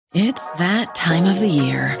It's that time of the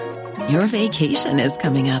year. Your vacation is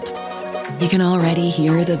coming up. You can already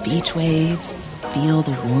hear the beach waves, feel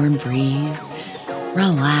the warm breeze,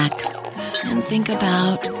 relax, and think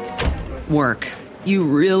about work. You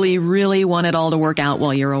really, really want it all to work out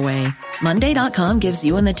while you're away. Monday.com gives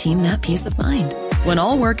you and the team that peace of mind. When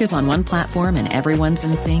all work is on one platform and everyone's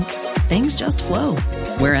in sync, things just flow.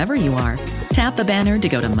 Wherever you are, tap the banner to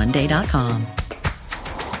go to Monday.com.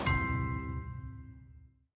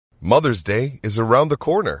 Mother's Day is around the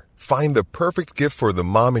corner. Find the perfect gift for the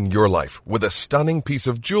mom in your life with a stunning piece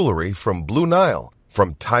of jewelry from Blue Nile.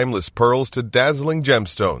 From timeless pearls to dazzling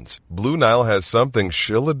gemstones, Blue Nile has something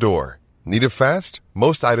she'll adore. Need it fast?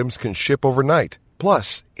 Most items can ship overnight.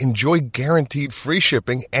 Plus, enjoy guaranteed free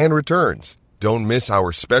shipping and returns. Don't miss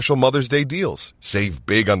our special Mother's Day deals. Save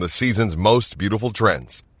big on the season's most beautiful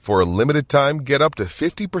trends. For a limited time, get up to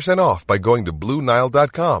 50% off by going to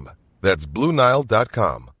BlueNile.com. That's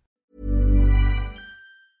BlueNile.com.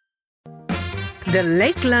 The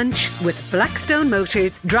Late Lunch with Blackstone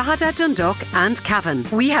Motors, Drogheda, Dundalk and Cavan.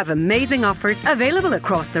 We have amazing offers available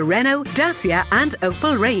across the Renault, Dacia and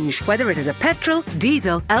Opel range. Whether it is a petrol,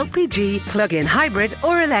 diesel, LPG, plug-in hybrid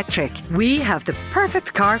or electric, we have the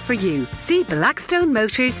perfect car for you. See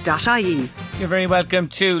blackstonemotors.ie. You're very welcome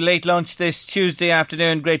to Late Lunch this Tuesday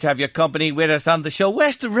afternoon. Great to have your company with us on the show.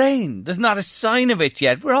 Where's the rain? There's not a sign of it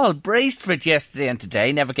yet. We're all braced for it yesterday and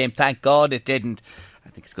today. Never came, thank God it didn't. I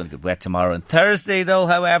think it's going to get wet tomorrow and Thursday though,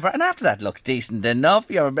 however, and after that looks decent enough.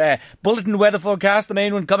 Your bulletin weather forecast, the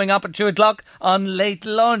main one coming up at 2 o'clock on Late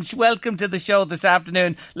Lunch. Welcome to the show this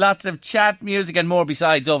afternoon. Lots of chat, music and more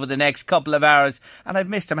besides over the next couple of hours. And I've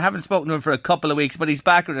missed him, I haven't spoken to him for a couple of weeks, but he's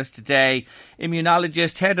back with us today.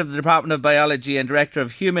 Immunologist, head of the Department of Biology and Director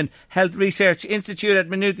of Human Health Research Institute at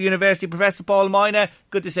Maynooth University, Professor Paul Moyna.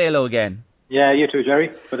 Good to say hello again. Yeah, you too, Jerry.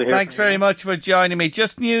 Good to hear. Thanks very much for joining me.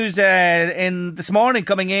 Just news in this morning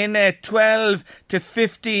coming in, 12 to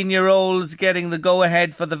 15-year-olds getting the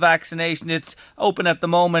go-ahead for the vaccination. It's open at the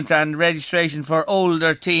moment and registration for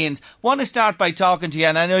older teens. Want to start by talking to you,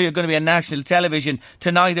 and I know you're going to be on national television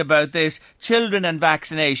tonight about this. Children and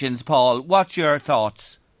vaccinations, Paul. What's your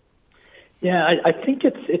thoughts? Yeah, I think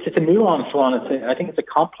it's a nuanced one. I think it's a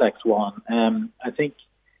complex one. I think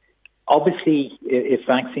obviously, if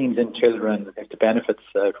vaccines in children, if the benefits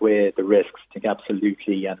outweigh the risks, I think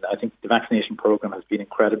absolutely. And I think the vaccination program has been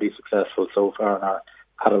incredibly successful so far in our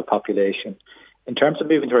adult population. In terms of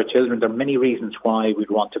moving to our children, there are many reasons why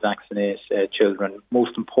we'd want to vaccinate children.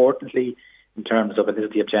 Most importantly, in terms of, and this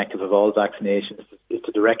is the objective of all vaccinations, is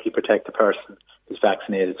to directly protect the person who's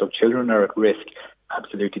vaccinated. So children are at risk.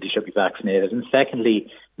 Absolutely, they should be vaccinated. And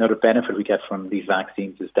secondly, another benefit we get from these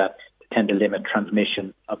vaccines is that tend to limit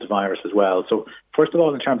transmission of the virus as well. So first of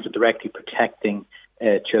all, in terms of directly protecting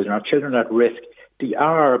children, our children are at risk. They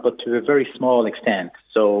are, but to a very small extent.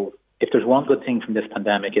 So if there's one good thing from this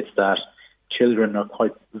pandemic, it's that children are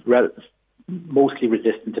quite mostly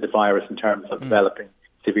resistant to the virus in terms of developing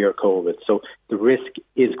severe COVID. So the risk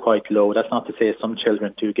is quite low. That's not to say some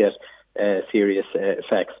children do get serious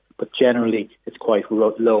effects, but generally it's quite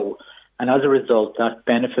low. And as a result, that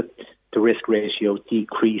benefit to risk ratio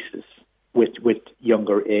decreases with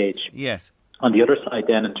younger age. Yes. On the other side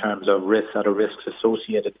then, in terms of other risks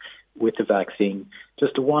associated with the vaccine,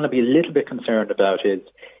 just to want to be a little bit concerned about is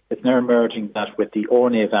it's now emerging that with the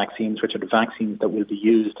RNA vaccines, which are the vaccines that will be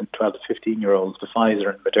used in 12 to 15-year-olds, the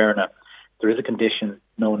Pfizer and Moderna, there is a condition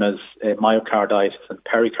known as myocarditis and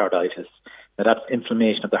pericarditis. Now that's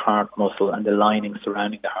inflammation of the heart muscle and the lining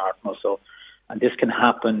surrounding the heart muscle. And this can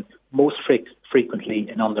happen most frequently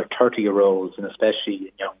in under 30-year-olds and especially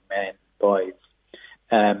in young men, boys.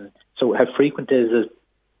 So how frequent is it?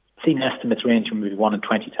 Seen estimates range from maybe 1 in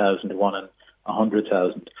 20,000 to 1 in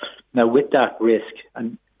 100,000. Now with that risk,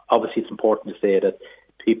 and obviously it's important to say that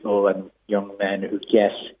people and young men who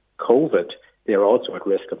get COVID, they're also at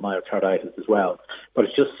risk of myocarditis as well. But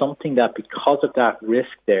it's just something that because of that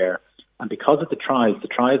risk there, and because of the trials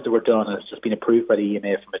that were done, and it's just been approved by the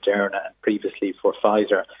EMA for Moderna and previously for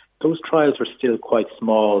Pfizer, those trials were still quite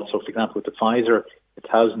small. So, for example, with the Pfizer,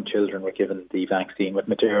 1,000 children were given the vaccine. With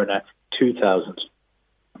Moderna, 2,000.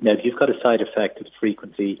 Now, if you've got a side effect of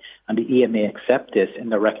frequency, and the EMA accept this in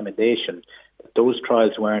their recommendation, that those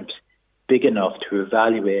trials weren't big enough to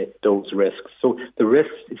evaluate those risks. So the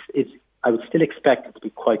risks, I would still expect it to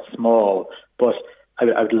be quite small, but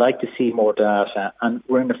I would like to see more data. And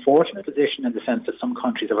we're in a fortunate position in the sense that some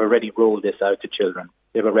countries have already rolled this out to children.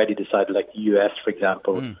 They've already decided, like the US, for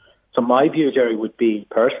example. So my view, Jerry, would be,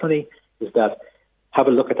 personally, is that have a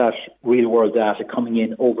look at that real-world data coming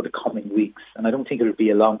in over the coming weeks. And I don't think it will be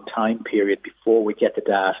a long time period before we get the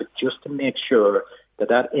data, just to make sure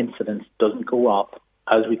that incidence doesn't go up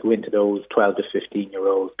as we go into those 12 to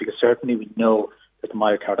 15-year-olds, because certainly we know that the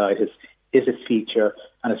myocarditis is a feature,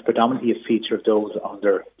 and it's predominantly a feature of those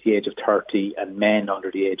under the age of 30 and men under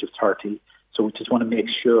the age of 30. So we just want to make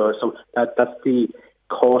sure. So that's the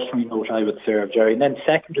cautionary note I would serve, Jerry. And then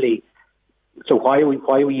secondly, so why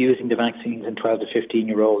are we using the vaccines in 12 to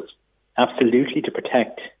 15-year-olds? Absolutely to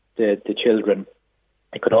protect the children.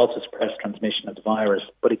 It could also suppress transmission of the virus.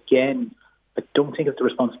 But again, I don't think it's the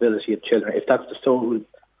responsibility of children. If that's the sole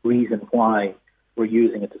reason why we're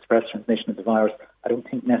using it to suppress transmission of the virus, I don't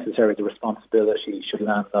think necessarily the responsibility should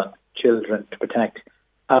land on children to protect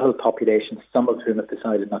adult populations, some of whom have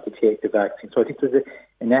decided not to take the vaccine. So I think there's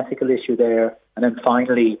an ethical issue there. And then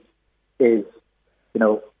finally is,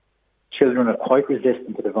 children are quite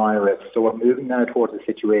resistant to the virus. So we're moving now towards a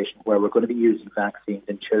situation where we're going to be using vaccines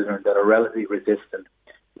in children that are relatively resistant.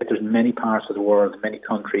 But there's many parts of the world, many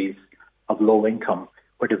countries of low income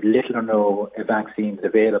where there's little or no vaccines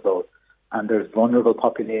available. And there's vulnerable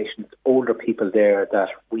populations, older people there that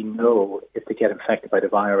we know if they get infected by the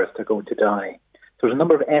virus, they're going to die. So there's a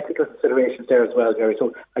number of ethical considerations there as well, Jerry.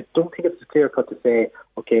 So I don't think it's a clear cut to say,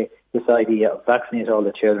 okay, this idea of vaccinate all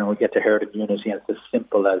the children, we get to herd immunity, and it's as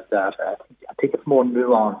simple as that. I think it's more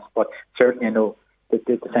nuanced, but certainly I know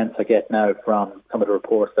the sense I get now from some of the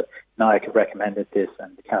reports that NIAC have recommended this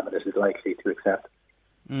and the Cabinet is likely to accept.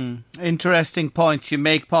 Interesting points you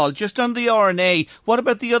make, Paul. Just on the RNA, what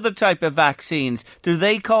about the other type of vaccines? Do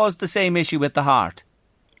they cause the same issue with the heart?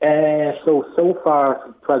 So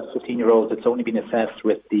far, 12 to 15-year-olds, it's only been assessed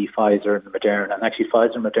with the Pfizer and the Moderna. And actually,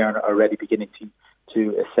 Pfizer and Moderna are already beginning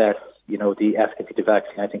to assess, the efficacy of the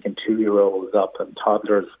vaccine, I think, in 2-year-olds up and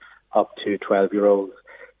toddlers up to 12-year-olds.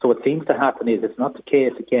 So what seems to happen is it's not the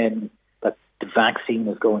case, again, that the vaccine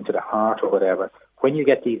is going to the heart or whatever. When you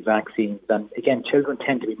get these vaccines, then, again, children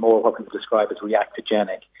tend to be more what we would describe as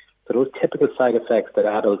reactogenic. So those typical side effects that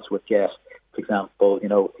adults would get, for example,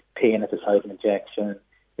 pain at the site of injection,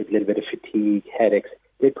 a little bit of fatigue, headaches,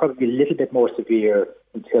 they'd probably be a little bit more severe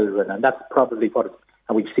in children. And that's probably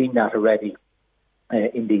and we've seen that already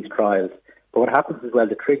in these trials. But what happens as well,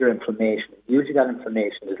 the trigger inflammation, usually that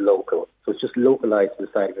inflammation is local. So it's just localized to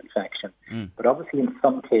the site of infection. But obviously in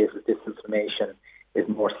some cases, this inflammation is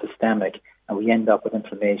more systemic and we end up with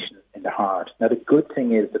inflammation in the heart. Now, the good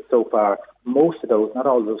thing is that so far, most of those, not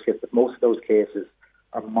all of those cases, but most of those cases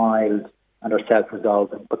are mild and are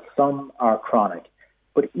self-resolving, but some are chronic.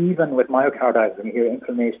 But even with myocarditis, when you hear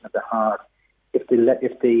inflammation of the heart, if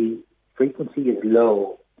the frequency is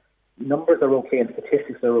low, numbers are okay and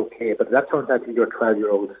statistics are okay, but that turns out to be your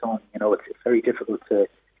 12-year-old son. It's very difficult to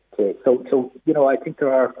So I think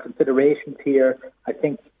there are considerations here. I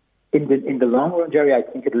think in the long run, Jerry, I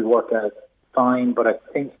think it will work out fine, but I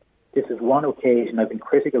think this is one occasion. I've been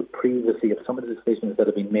critical previously of some of the decisions that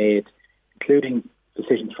have been made, including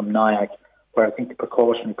decisions from NIAC, where I think the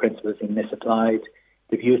precautionary principle has been misapplied.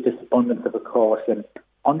 They've used this abundance of caution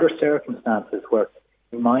under circumstances where,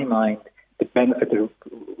 in my mind, the benefit to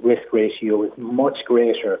risk ratio is much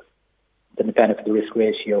greater than the benefit to risk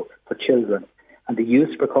ratio for children. And the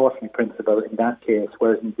use of precautionary principle in that case,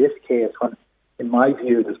 whereas in this case, when, in my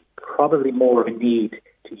view, there's probably more of a need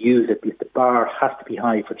to use it because the bar has to be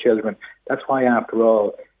high for children. That's why, after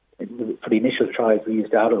all, for the initial trials, we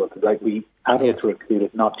used adults. Adults were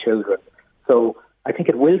included, not children. So I think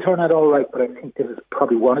it will turn out all right, but I think this is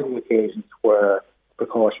probably one of the occasions where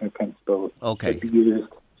precautionary principle should be used.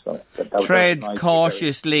 So tread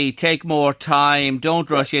cautiously, take more time, don't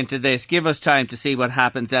rush into this, give us time to see what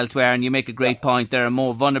happens elsewhere. And you make a great point, there are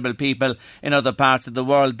more vulnerable people in other parts of the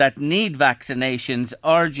world that need vaccinations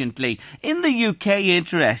urgently. In the UK,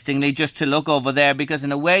 interestingly, just to look over there, because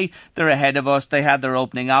in a way they're ahead of us, they had their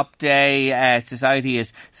opening up day, society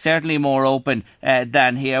is certainly more open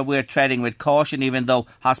than here. We're treading with caution, even though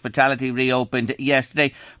hospitality reopened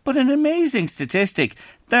yesterday. But an amazing statistic,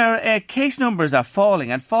 their case numbers are falling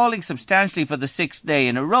and falling substantially for the 6th day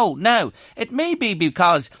in a row. Now, it may be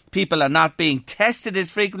because people are not being tested as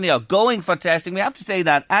frequently or going for testing. We have to say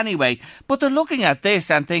that anyway. But they're looking at this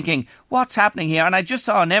and thinking, what's happening here? And I just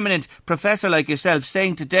saw an eminent professor like yourself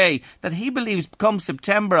saying today that he believes come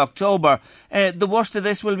September, October, the worst of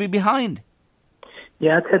this will be behind.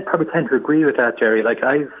 Yeah, I'd probably tend to agree with that, Jerry. Like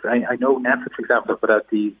I know Netflix, for example, put out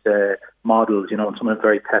these models, and some are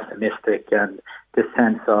very pessimistic, and this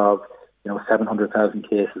sense of 700,000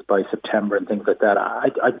 cases by September and things like that. I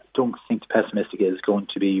don't think the pessimistic is going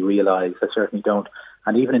to be realised. I certainly don't.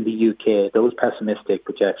 And even in the UK, those pessimistic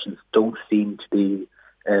projections don't seem to be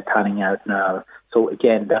panning out now. So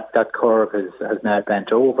again, that curve has now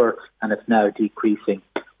bent over and it's now decreasing.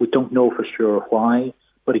 We don't know for sure why.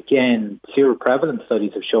 But again, seroprevalence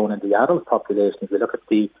studies have shown in the adult population, if we look at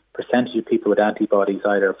the percentage of people with antibodies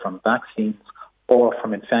either from vaccines or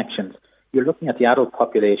from infections, you're looking at the adult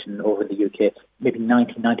population over in the UK, maybe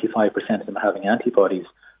 90-95% of them having antibodies.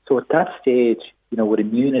 So at that stage, with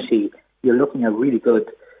immunity, you're looking at really good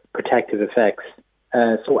protective effects.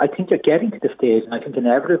 So I think you're getting to the stage, and I think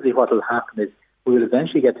inevitably what will happen is we will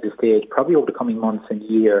eventually get to the stage, probably over the coming months and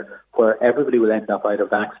year, where everybody will end up either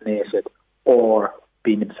vaccinated or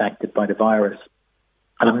being infected by the virus.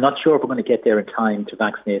 And I'm not sure if we're going to get there in time to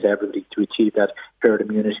vaccinate everybody to achieve that herd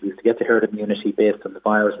immunity. Because to get the herd immunity based on the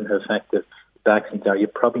virus and how effective vaccines are, you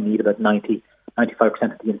probably need about 95%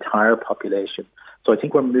 of the entire population. So I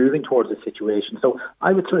think we're moving towards a situation. So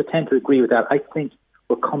I would sort of tend to agree with that. I think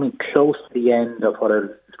we're coming close to the end of what I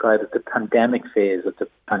would describe as the pandemic phase of the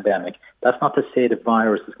pandemic. That's not to say the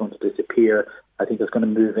virus is going to disappear. I think it's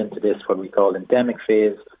going to move into this, what we call endemic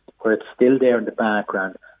phase, where it's still there in the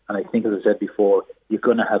background. And I think, as I said before, you're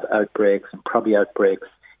going to have outbreaks and probably outbreaks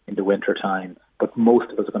in the winter time. But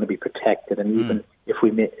most of us are going to be protected. And even if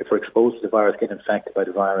we're exposed to the virus, get infected by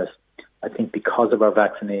the virus, I think because of our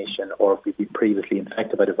vaccination or if we've been previously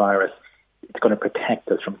infected by the virus, it's going to protect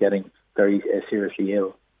us from getting very seriously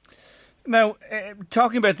ill. Now,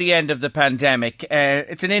 talking about the end of the pandemic,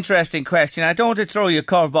 it's an interesting question. I don't want to throw you a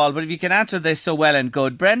curveball, but if you can answer this so well and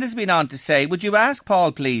good. Brenda's been on to say, would you ask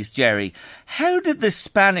Paul, please, Jerry, how did the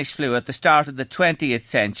Spanish flu at the start of the 20th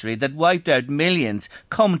century that wiped out millions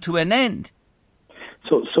come to an end?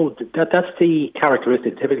 So that's the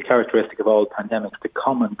typical characteristic of all pandemics, to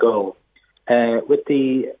come and go. With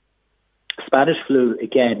the Spanish flu,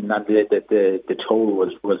 again, and the toll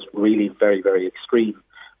was really very, very extreme.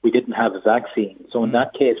 We didn't have a vaccine. So in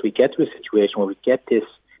that case, we get to a situation where we get this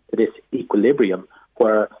equilibrium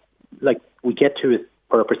where, we get to it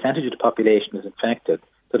where a percentage of the population is infected.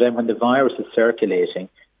 So then when the virus is circulating,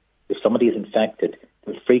 if somebody is infected,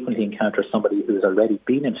 we frequently encounter somebody who has already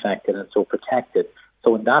been infected and so protected.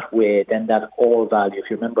 So in that way, then that R value, if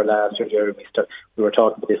you remember last year, Jeremy, we were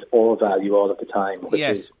talking about this R value all of the time, which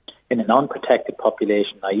is in a non-protected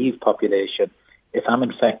population, naive population, if I'm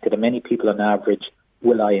infected, and many people on average,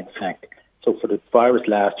 will I infect? So for the virus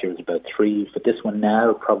last year, it was about 3. For this one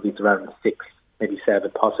now, probably it's around 6, maybe 7,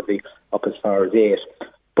 possibly up as far as 8.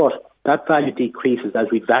 But that value decreases as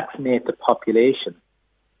we vaccinate the population.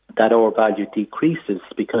 That R value decreases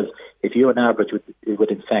because if you on average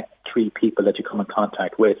would infect 3 people that you come in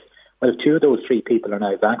contact with, well, if 2 of those 3 people are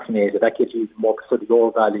now vaccinated, that gives you more, so the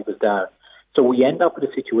R value goes down. So we end up with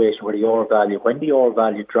a situation where when the R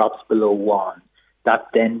value drops below 1, that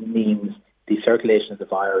then means the circulation of the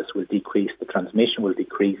virus will decrease, the transmission will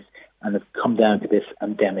decrease, and it's come down to this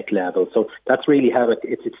endemic level. So that's really how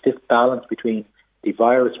it's this balance between the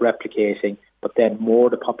virus replicating, but then more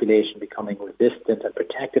the population becoming resistant and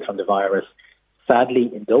protected from the virus.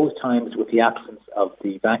 Sadly, in those times, with the absence of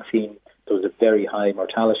the vaccine, there was a very high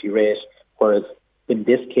mortality rate, whereas in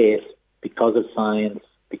this case, because of science,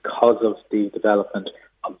 because of the development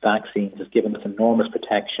of vaccines, has given us enormous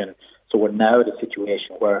protection. So we're now at a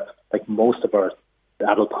situation where, most of our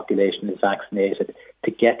adult population is vaccinated.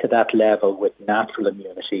 To get to that level with natural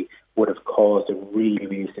immunity would have caused a really,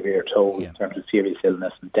 really severe toll in terms of serious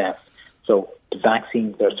illness and death. So the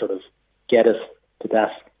vaccines are sort of get us to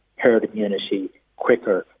that herd immunity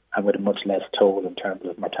quicker and with a much less toll in terms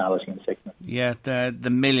of mortality and sickness. Yeah, the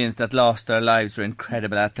millions that lost their lives were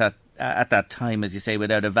incredible at that time, as you say,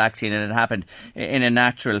 without a vaccine, and it happened in a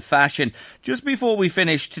natural fashion. Just before we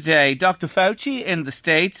finish today, Dr. Fauci in the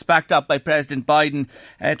States, backed up by President Biden,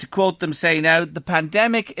 to quote them, say now, the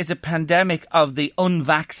pandemic is a pandemic of the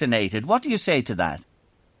unvaccinated. What do you say to that?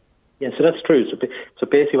 Yeah, so that's true. So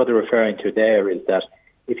basically what they're referring to there is that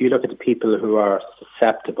if you look at the people who are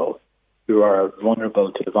susceptible, who are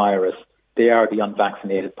vulnerable to the virus, they are the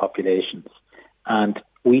unvaccinated populations. And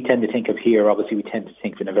we tend to think of here, obviously we tend to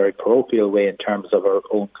think in a very parochial way in terms of our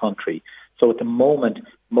own country. So at the moment,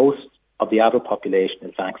 most of the adult population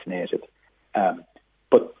is vaccinated.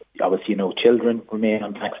 But obviously, children remain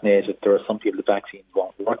unvaccinated. There are some people the vaccines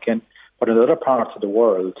won't work in. But in other parts of the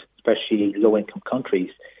world, especially low-income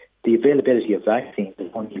countries, the availability of vaccines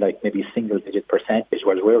is only maybe a single-digit percentage,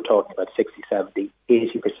 whereas we're talking about 60, 70,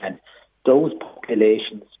 80%. Those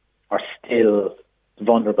populations are still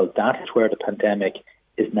vulnerable. That is where the pandemic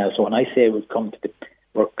is now. So when I say we're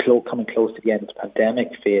coming close to the end of the pandemic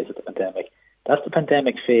phase of the pandemic, that's the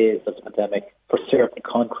pandemic phase of the pandemic for certain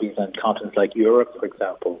countries and continents like Europe, for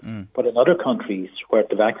example. But in other countries where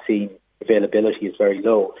the vaccine availability is very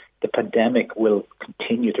low, the pandemic will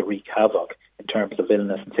continue to wreak havoc in terms of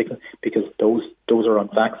illness and sickness because those are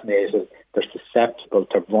unvaccinated, they're susceptible,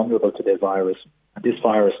 they're vulnerable to the virus, this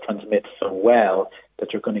virus transmits so well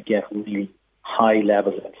that you're going to get really high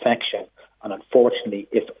levels of infection. And unfortunately,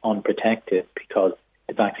 if unprotected, because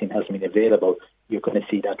the vaccine hasn't been available, you're going to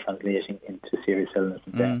see that translating into serious illness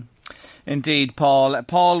and death. Indeed, Paul.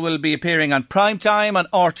 Paul will be appearing on Prime Time on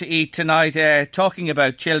RTE tonight, talking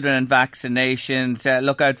about children and vaccinations.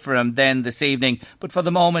 Look out for him then this evening. But for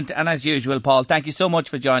the moment, and as usual, Paul, thank you so much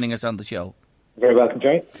for joining us on the show. Very welcome,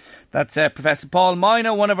 Jerry. That's Professor Paul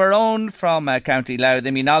Moyno, one of our own from County Louth,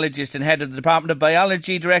 immunologist and head of the Department of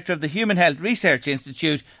Biology, director of the Human Health Research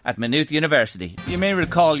Institute at Maynooth University. You may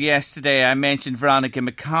recall yesterday I mentioned Veronica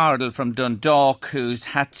McCardle from Dundalk, who's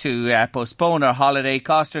had to postpone her holiday.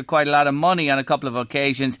 Cost her quite a lot of money on a couple of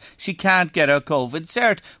occasions. She can't get her COVID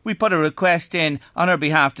cert. We put a request in on her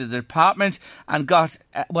behalf to the department and got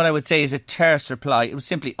what I would say is a terse reply. It was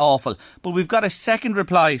simply awful. But we've got a second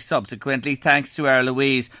reply subsequently, thanks to our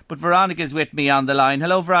Louise. But Veronica's with me on the line.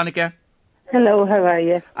 Hello, Veronica. Hello, how are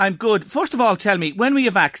you? I'm good. First of all, tell me, when were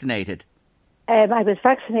you vaccinated? I was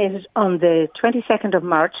vaccinated on the 22nd of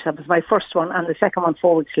March. That was my first one, and the second one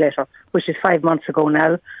 4 weeks later, which is 5 months ago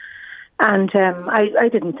now. And I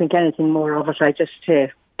didn't think anything more of it. I just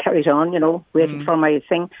carried on, waiting for my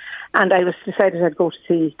thing. And I was decided I'd go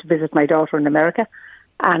to visit my daughter in America.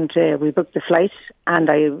 And we booked the flight, and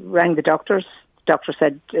I rang the doctors. The doctor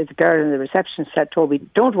said, the girl in the reception told me,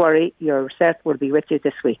 don't worry, your cert will be with you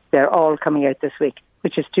this week. They're all coming out this week,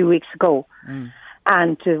 which is 2 weeks ago.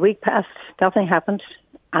 And the week passed, nothing happened.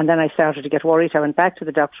 And then I started to get worried. I went back to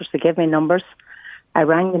the doctors. They gave me numbers. I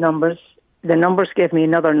rang the numbers. The numbers gave me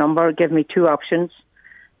another number, gave me two options.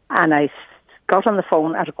 And I got on the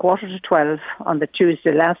phone at 11:45 on the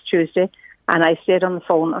last Tuesday. And I stayed on the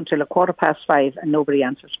phone until 5:15 and nobody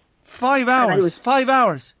answered. 5 hours? 5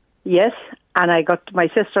 hours? Yes. And my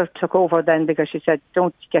sister took over then because she said,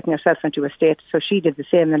 don't get yourself into a state. So she did the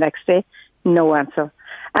same the next day. No answer.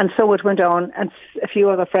 And so it went on. And a few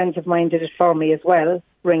other friends of mine did it for me as well,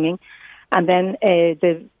 ringing. And then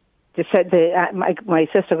my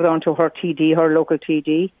sister got on to her TD, her local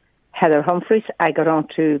TD, Heather Humphreys. I got on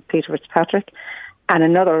to Peter Fitzpatrick. And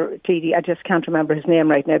another TD, I just can't remember his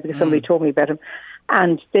name right now because somebody told me about him.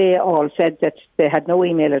 And they all said that they had no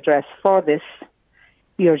email address for this.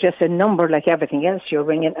 You're just a number like everything else. You're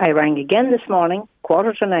ringing. I rang again this morning,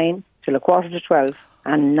 9:15 till 12:15,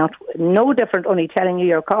 and no different. Only telling you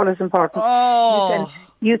your call is important. Oh.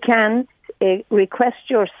 You can request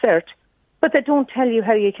your cert, but they don't tell you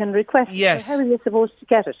how you can request. Yes. So how are you supposed to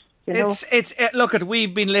get it? Look,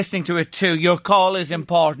 we've been listening to it too. Your call is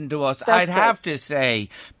important to us. I'd have to say,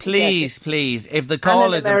 please, if the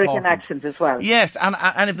call is important. American accent as well. Yes,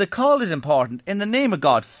 and if the call is important, in the name of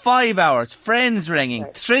God, 5 hours, friends ringing,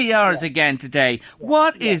 3 hours again today.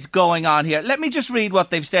 What is going on here? Let me just read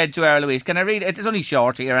what they've said to our Louise. Can I read it? It's only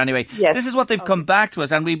short here anyway. Yes. This is what they've come back to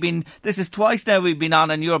us, and this is twice now we've been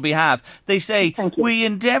on your behalf. They say, we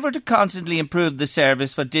endeavour to constantly improve the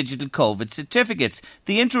service for digital COVID certificates.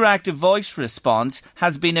 The interactive voice response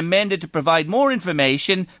has been amended to provide more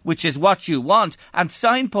information, which is what you want, and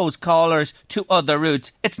signpost callers to other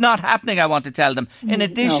routes. It's not happening, I want to tell them. In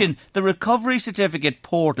addition, the Recovery Certificate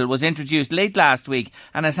portal was introduced late last week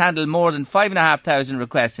and has handled more than 5,500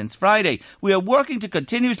 requests since Friday. We are working to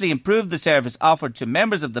continuously improve the service offered to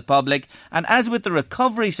members of the public, and as with the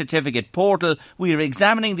Recovery Certificate portal, we are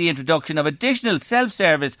examining the introduction of additional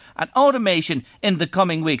self-service and automation in the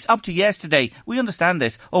coming weeks. Up to yesterday, we understand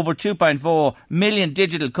this, over 2.4 million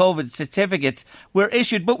digital COVID certificates were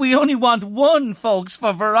issued, but we only want one, folks,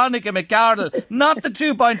 for Veronica McCardle, not the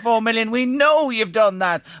 2.4 million. We know you've done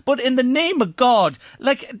that, but in the name of God,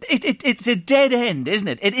 it's a dead end, isn't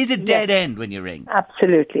it? It is a dead end when you ring.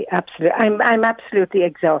 Absolutely. I'm absolutely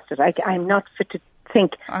exhausted. I'm not fit to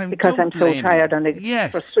think because I'm so tired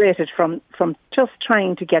and frustrated from just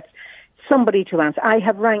trying to get somebody to answer. I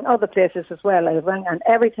have rang other places as well. I have rang, and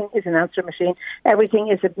everything is an answer machine. Everything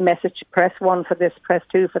is a message. Press 1 for this, press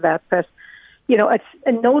 2 for that, press. It's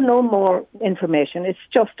no more information. It's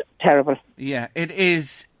just terrible. Yeah, it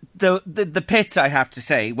is the pits, I have to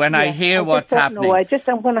say, when I hear what's happening. No,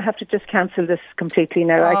 I'm going to have to just cancel this completely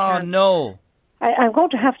now. No. I'm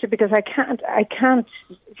going to have to, because I can't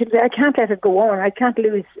let it go on. I can't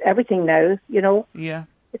lose everything now, Yeah.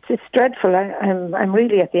 It's dreadful. I'm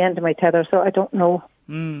really at the end of my tether, so I don't know.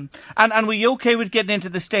 And were you okay with getting into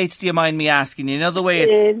the States, do you mind me asking? You know the way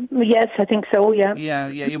it's... yes, I think so, yeah. Yeah,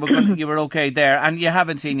 you were okay there. And you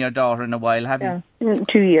haven't seen your daughter in a while, have you?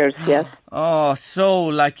 2 years, yes. Oh, so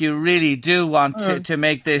like you really do want to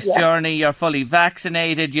make this journey. You're fully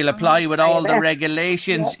vaccinated. You'll apply with all the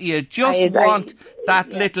regulations. Yeah. You just want that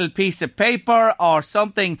little piece of paper or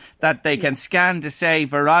something that they can scan to say,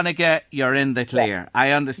 Veronica, you're in the clear. Yeah.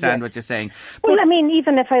 I understand what you're saying. Well, I mean,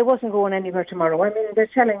 even if I wasn't going anywhere tomorrow, I mean, they're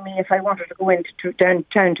telling me if I wanted to go into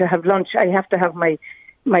downtown to have lunch, I have to have my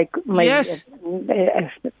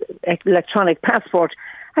electronic passport.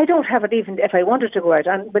 I don't have it even if I wanted to go out.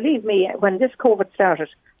 And believe me, when this COVID started,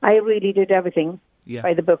 I really did everything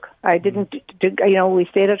by the book. I didn't, we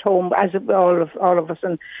stayed at home, as all of us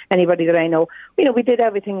and anybody that I know. We did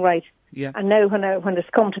everything right. Yeah. And now when it's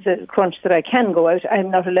come to the crunch that I can go out,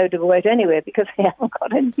 I'm not allowed to go out anyway because I haven't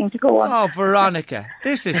got anything to go on. Oh, Veronica,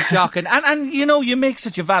 this is shocking. And you make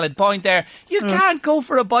such a valid point there. You can't go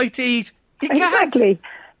for a bite to eat. You can't.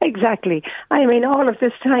 Exactly. I mean, all of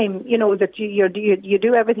this time, that you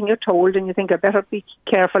do everything you're told and you think I better be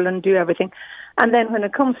careful and do everything. And then when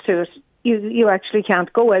it comes to it, you actually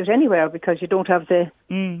can't go out anywhere because you don't have the...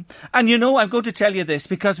 And I'm going to tell you this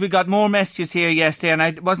because we got more messages here yesterday and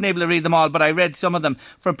I wasn't able to read them all, but I read some of them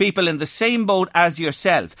from people in the same boat as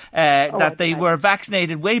yourself, that they were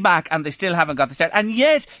vaccinated way back and they still haven't got the cert. And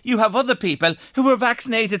yet you have other people who were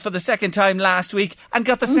vaccinated for the second time last week and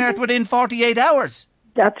got the cert within 48 hours.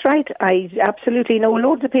 That's right. I absolutely know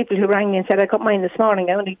loads of people who rang me and said, I got mine this morning.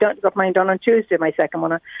 I only got mine done on Tuesday, my second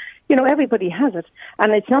one. Everybody has it.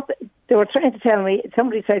 And it's not, they were trying to tell me,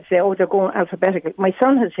 somebody tried to say, they're going alphabetically. My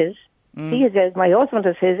son has his. He has his. My husband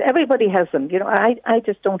has his. Everybody has them. I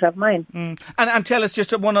just don't have mine. And tell us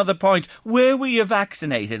just at one other point, where were you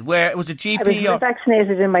vaccinated? Where was it GP? I was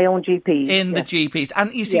vaccinated in my own GP. In the GPs.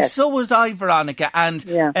 And you see, so was I, Veronica. And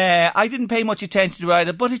I didn't pay much attention to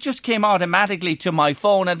either, but it just came automatically to my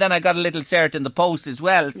phone. And then I got a little cert in the post as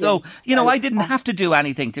well. So, I didn't have to do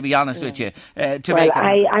anything, to be honest with you, make it.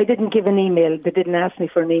 I didn't give an email. They didn't ask me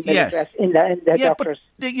for an email address in the doctor's.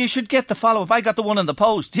 But you should get the follow-up. I got the one in the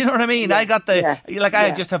post. Do you know what I mean? I got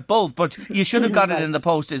I just have both, but you should have got it in the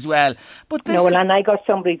post as well. But and I got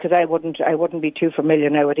somebody, because I wouldn't be too familiar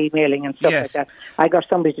now with emailing and stuff like that. I got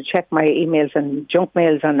somebody to check my emails and junk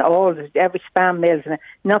mails and every spam mails and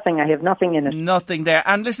nothing. I have nothing in it. Nothing there.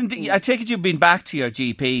 And listen, I take it you've been back to your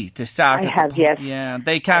GP to start. I have, yes. Yeah,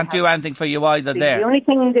 they can't do anything for you either there. The only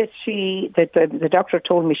thing that the doctor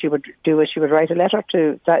told me she would do is she would write a letter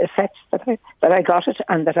to that effect that I got it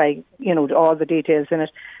and that I, all the details in it.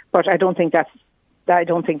 But I don't think that's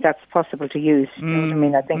possible to use. You know what I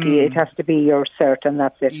mean? I think it has to be your cert and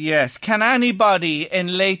that's it. Yes. Can anybody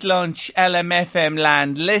in Late Lunch LMFM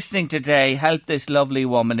land listening today help this lovely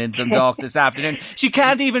woman in Dundalk this afternoon? She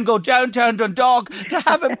can't even go downtown Dundalk to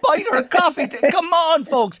have a bite or a coffee. Come on,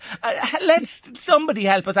 folks. Let's somebody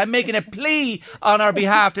help us. I'm making a plea on our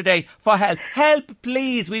behalf today for help. Help,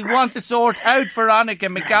 please. We want to sort out Veronica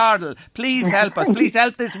McArdle. Please help us. Please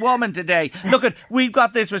help this woman today. Look, we've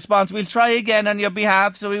got this response. We'll try again on your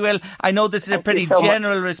behalf, so we will. I know this is a pretty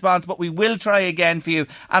general response, but we will try again for you,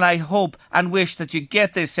 and I hope and wish that you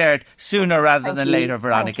get this cert sooner rather than later,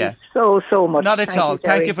 Veronica. Thank you so much. Not at all.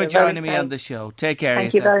 Thank you for joining me on the show. Take care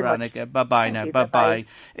of yourself, Veronica. Bye-bye now. Bye-bye.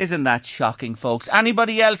 Isn't that shocking, folks?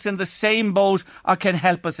 Anybody else in the same boat or can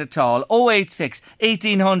help us at all? 086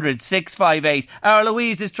 1800 658. Our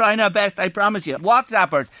Louise is trying her best, I promise you.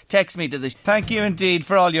 WhatsApp or text me to this. Thank you indeed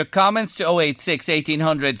for all your comments to 086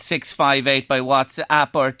 1800 658 by WhatsApp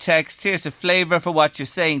or text. Here's a flavour for what you're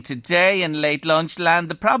saying today in Late Lunch Land.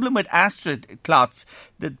 The problem with Astra,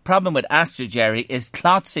 Jerry, is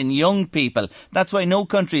clots in young people. That's why no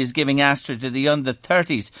country is giving Astra to the under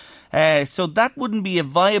 30s. So that wouldn't be a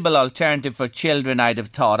viable alternative for children, I'd have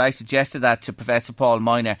thought. I suggested that to Professor Paul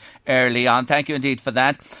Moyner early on. Thank you indeed for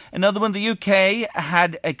that. Another one, the UK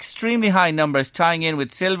had extremely high numbers tying in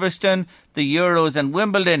with Silverstone, the Euros and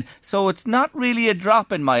Wimbledon. So it's not really a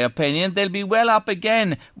drop in my opinion. They'll be well up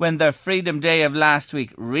again when their Freedom Day of last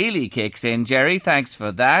week really kicks in, Jerry. Thanks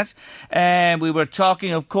for that. We were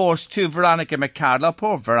talking, of course, to Veronica McArdle.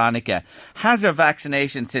 Poor Veronica. Has her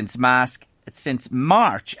vaccination since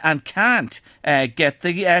March and can't get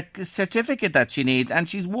the certificate that she needs, and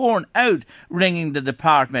she's worn out ringing the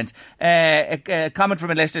department. A comment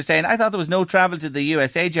from a listener saying, I thought there was no travel to the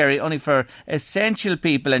USA, Jerry, only for essential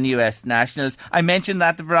people and US nationals. I mentioned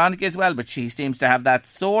that to Veronica as well, but she seems to have that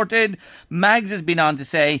sorted. Mags has been on to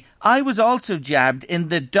say, I was also jabbed in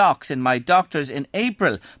the docks in my doctors in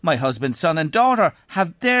April. My husband, son and daughter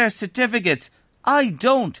have their certificates. I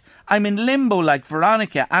don't. I'm in limbo like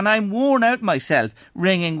Veronica, and I'm worn out myself,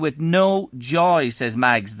 ringing with no joy, says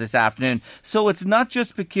Mags this afternoon. So it's not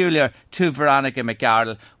just peculiar to Veronica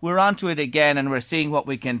McArdle. We're onto it again, and we're seeing what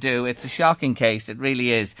we can do. It's a shocking case, it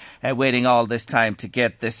really is, waiting all this time to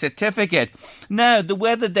get the certificate. Now, the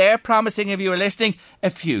weather there, promising, if you were listening, a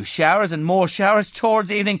few showers and more showers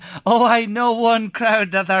towards evening. Oh, I know one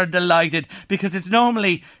crowd that are delighted, because it's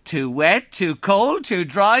normally too wet, too cold, too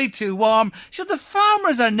dry, too warm. So the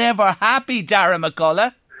farmers are never happy, Dara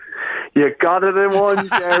McCullough. You got it in one,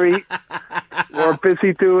 Jerry. We're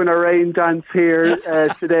busy doing a rain dance here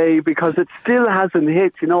today because it still hasn't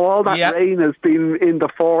hit. You know, all that rain has been in the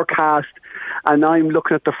forecast, and I'm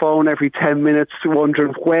looking at the phone every 10 minutes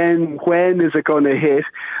wondering when is it going to hit?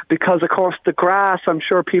 Because, of course, the grass, I'm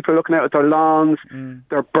sure people are looking out at their lawns.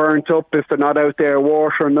 They're burnt up if they're not out there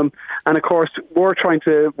watering them. And, of course, we're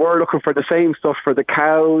looking for the same stuff for the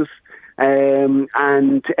cows. And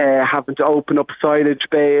having to open up silage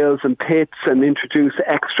bales and pits and introduce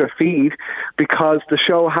extra feed, because the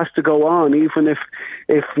show has to go on, even if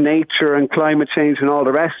nature and climate change and all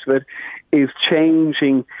the rest of it is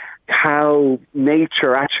changing how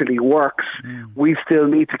nature actually works. We still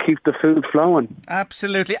need to keep the food flowing.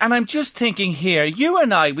 Absolutely. And I'm just thinking here, you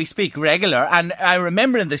and I, we speak regular, and I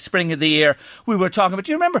remember in the spring of the year we were talking about,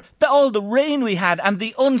 do you remember all the rain we had and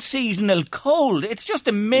the unseasonal cold? It's just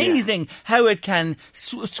amazing how it can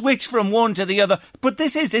switch from one to the other. But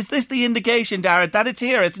is this the indication, Dara, that it's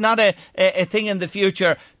here? It's not a thing in the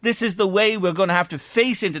future. This is the way we're going to have to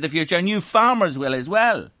face into the future, and you farmers will as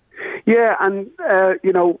well. Yeah, and,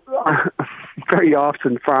 very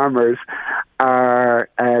often farmers are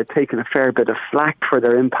taking a fair bit of flack for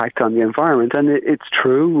their impact on the environment, and it's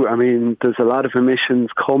true. I mean, there's a lot of emissions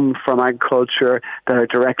come from agriculture that are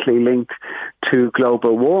directly linked to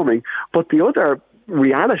global warming, but the other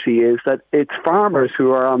reality is that it's farmers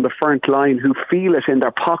who are on the front line who feel it in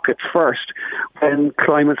their pockets first when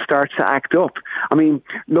climate starts to act up. I mean,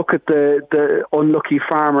 look at the unlucky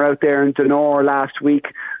farmer out there in Dunor last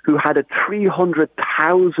week who had a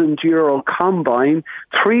 €300,000 combine,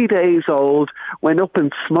 3 days old, went up in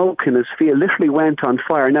smoke in his field, literally went on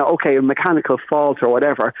fire. Now, okay, a mechanical fault or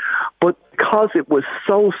whatever, but because it was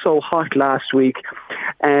so hot last week,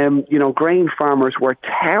 grain farmers were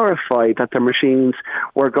terrified that their machines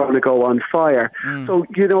were going to go on fire. So,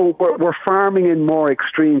 we're farming in more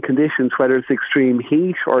extreme conditions, whether it's extreme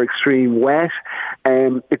heat or extreme wet.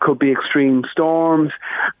 It could be extreme storms.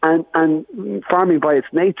 And farming by its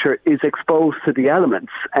nature is exposed to the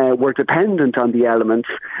elements. We're dependent on the elements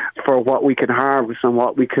for what we can harvest and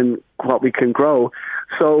what we can grow.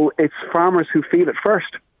 So it's farmers who feel it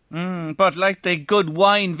first. But like the good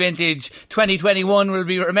wine vintage, 2021 will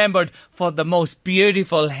be remembered for the most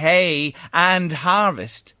beautiful hay and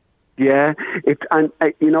harvest. Yeah,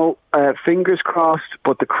 fingers crossed,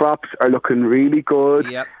 but the crops are looking really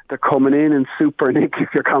good. Yep. They're coming in super nick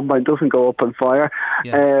if your combine doesn't go up on fire.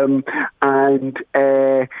 Yeah. And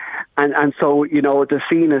so, the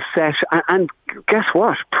scene is set. And guess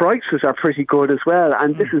what? Prices are pretty good as well.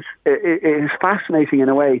 And this is fascinating in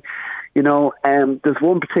a way. There's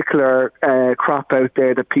one particular crop out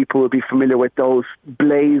there that people will be familiar with, those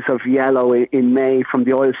blaze of yellow in May from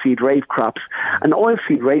the oilseed rape crops. And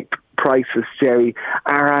oilseed rape prices, Jerry,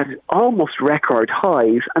 are at almost record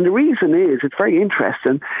highs. And the reason is, it's very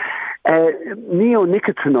interesting,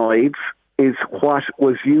 neonicotinoids is what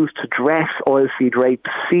was used to dress oilseed rape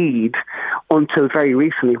seed until very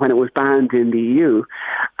recently when it was banned in the EU.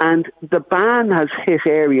 And the ban has hit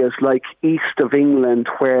areas like east of England,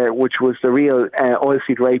 which was the real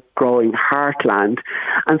oilseed rape growing heartland.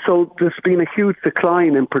 And so there's been a huge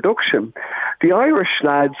decline in production. The Irish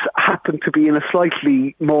lads happen to be in a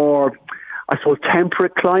slightly more, I suppose,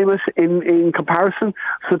 temperate climate in comparison.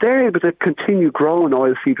 So they're able to continue growing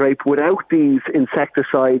oilseed rape without these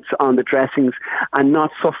insecticides on the dressings and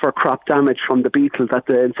not suffer crop damage from the beetle that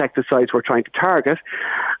the insecticides were trying to target.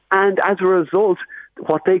 And as a result,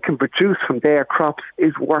 what they can produce from their crops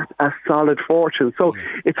is worth a solid fortune. So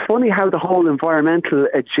it's funny how the whole environmental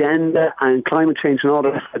agenda and climate change and all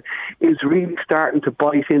of that is really starting to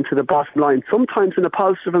bite into the bottom line, sometimes in a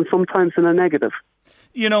positive and sometimes in a negative.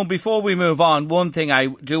 Before we move on, one thing I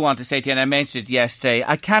do want to say to you, and I mentioned it yesterday,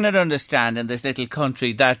 I cannot understand in this little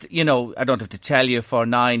country that, I don't have to tell you, for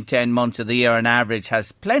 9-10 months of the year on average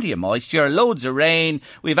has plenty of moisture, loads of rain,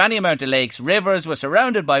 we've any amount of lakes, rivers, we're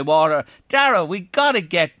surrounded by water. Dara, we got to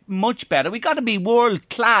get much better. We got to be world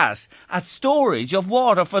class at storage of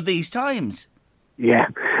water for these times. Yeah,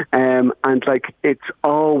 and it's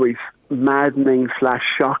always maddening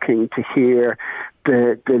 / shocking to hear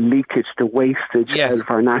the leakage, the wastage out of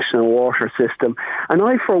our national water system. And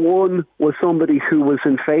I, for one, was somebody who was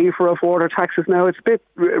in favour of water taxes. Now, it's a bit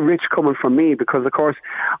rich coming from me because, of course,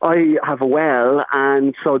 I have a well,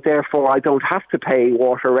 and so therefore I don't have to pay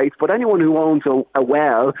water rates. But anyone who owns a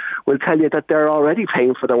well will tell you that they're already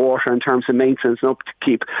paying for their water in terms of maintenance and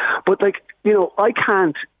upkeep. But, I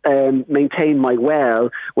can't maintain my well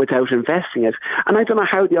without investing it. And I don't know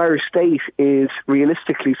how the Irish state is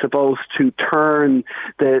realistically supposed to turn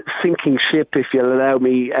the sinking ship, if you'll allow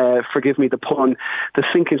me, forgive me the pun, the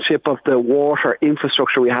sinking ship of the water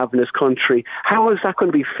infrastructure we have in this country. How is that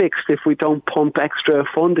going to be fixed if we don't pump extra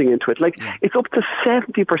funding into it? It's up to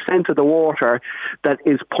 70% of the water that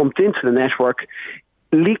is pumped into the network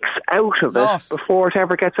leaks out of it before it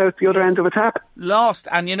ever gets out the other end of a tap. Lost.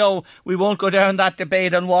 And, we won't go down that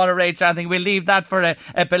debate on water rates or anything. We'll leave that for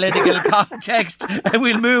a political context and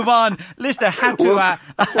we'll move on. Listen,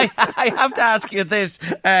 I have to ask you this.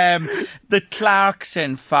 The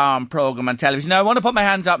Clarkson Farm programme on television. Now, I want to put my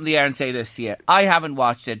hands up in the air and say this here. I haven't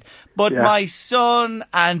watched it, but my son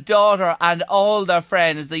and daughter and all their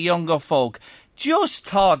friends, the younger folk, just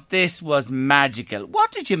thought this was magical.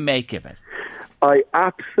 What did you make of it? I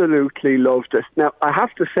absolutely loved it. Now, I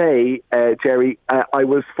have to say, Jerry, I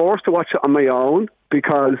was forced to watch it on my own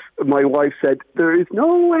because my wife said, there is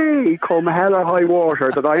no way, come hell or high water,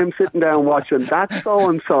 that I am sitting down watching that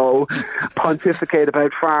so-and-so pontificate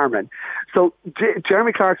about farming. So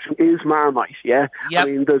Jeremy Clarkson is Marmite, yeah? Yep. I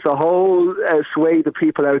mean, there's a whole swathe of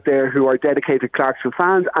people out there who are dedicated Clarkson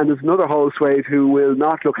fans, and there's another whole swathe who will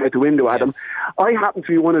not look out the window at him. I happen to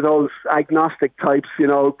be one of those agnostic types,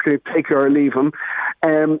 could take or leave him.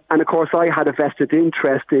 And of course, I had a vested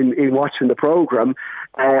interest in watching the programme,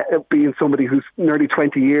 being somebody who's nearly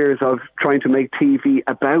 20 years of trying to make TV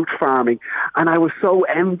about farming. And I was so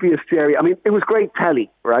envious, Jerry. I mean, it was great telly,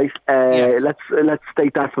 right? Let's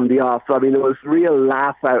state that from the off. I mean, it was real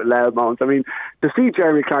laugh out loud moments. I mean, to see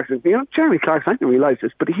Jeremy Clarkson, Jeremy Clarkson, I didn't realise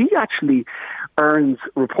this, but he actually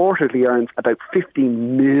reportedly earns about 50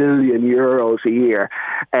 million euros a year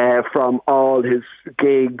from all his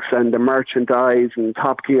gigs and the merchandise and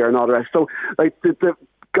Top Gear and all the rest. So, the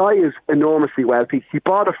guy is enormously wealthy. He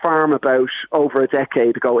bought a farm about over a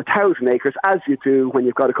decade ago, 1,000 acres, as you do when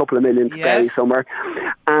you've got a couple of million to bury somewhere.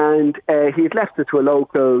 And he had left it to a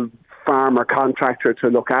local farmer contractor to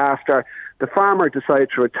look after. The farmer decided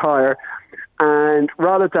to retire, and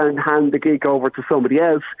rather than hand the gig over to somebody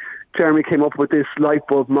else, Jeremy came up with this light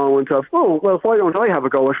bulb moment of, why don't I have a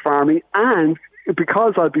go at farming? And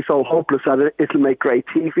because I'll be so hopeless at it, it'll make great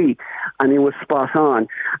TV. And he was spot on.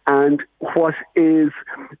 And what is,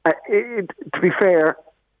 to be fair,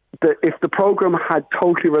 if the programme had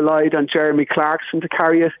totally relied on Jeremy Clarkson to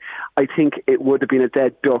carry it, I think it would have been a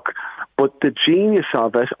dead duck. But the genius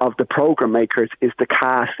of it, of the programme makers, is the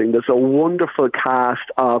casting. There's a wonderful cast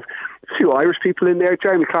of two Irish people in there.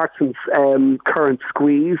 Jeremy Clarkson's current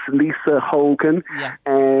squeeze, Lisa Hogan,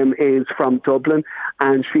 is from Dublin,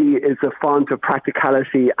 and she is a font of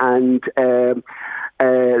practicality and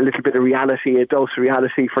a little bit of reality, a dose of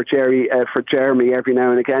reality for Jeremy every now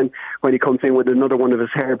and again when he comes in with another one of his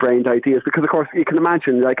harebrained ideas. Because, of course, you can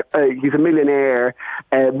imagine, he's a millionaire,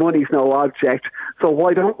 money's no object, so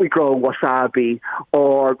why don't we grow wasabi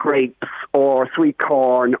or grapes or sweet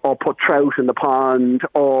corn or put trout in the pond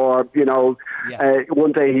or,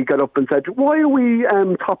 one day he got up and said, why are we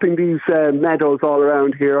topping these meadows all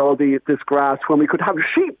around here, all this grass, when we could have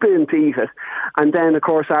sheep in to eat it? And then, of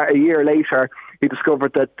course, a year later, he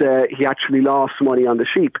discovered that he actually lost money on the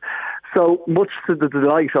sheep. So much to the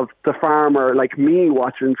delight of the farmer like me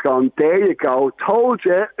watching, going, there you go, told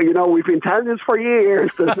you, we've been telling this for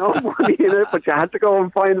years, there's no money in it, but you had to go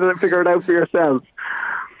and find it and figure it out for yourself.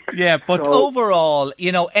 Yeah, but overall,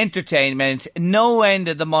 entertainment, no end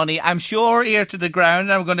of the money. I'm sure Ear to the Ground,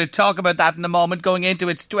 and I'm going to talk about that in a moment, going into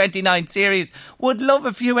its 29th series, would love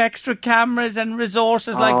a few extra cameras and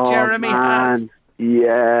resources like Jeremy has.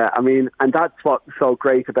 Yeah, I mean, and that's what's so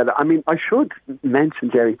great about it. I mean, I should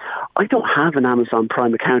mention, Jerry, I don't have an Amazon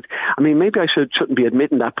Prime account. I mean, maybe I shouldn't be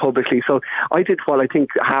admitting that publicly. So I did what I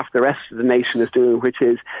think half the rest of the nation is doing, which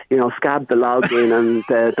is, scab the login and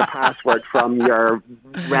the password from your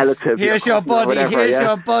relative. Here's your buddy,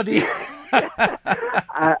 your buddy.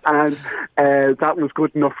 And that was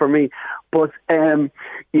good enough for me. But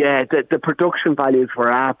the production values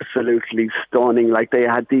were absolutely stunning. Like, they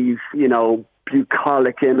had these,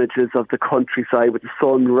 bucolic images of the countryside with the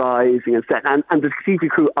sun rising and setting. And the TV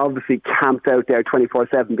crew obviously camped out there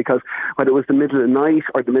 24/7 because whether it was the middle of the night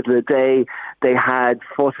or the middle of the day, they had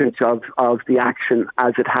footage of the action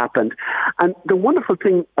as it happened. And the wonderful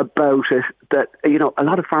thing about it that, you know, a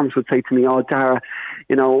lot of farmers would say to me, "Oh, Dara,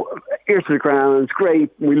 you know, ear to the ground, it's great,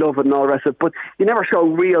 we love it and all the rest of it, but you never show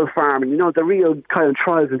real farming, you know, the real kind of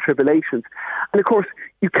trials and tribulations." And of course,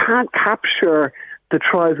 you can't capture the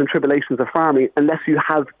trials and tribulations of farming unless you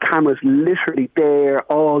have cameras literally there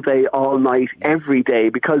all day, all night, every day,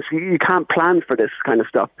 because you can't plan for this kind of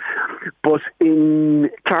stuff. But in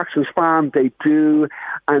Clarkson's farm, they do.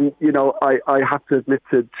 And, you know, I have to admit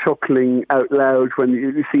to chuckling out loud when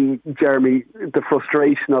you see Jeremy, the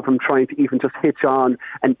frustration of him trying to even just hitch on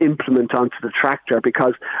an implement onto the tractor,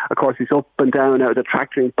 because, of course, he's up and down out of the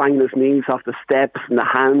tractor and banging his knees off the steps and the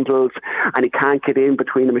handles, and he can't get in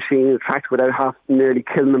between the machine and the tractor without nearly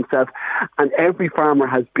killing himself. And every farmer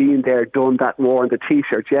has been there, done that, worn the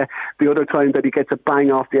T-shirt, yeah? The other time that he gets a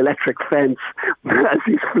bang off the electric fence as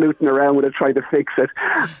he's fluting around with it trying to fix it.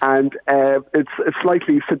 And it's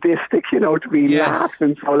slightly sadistic, you know, to be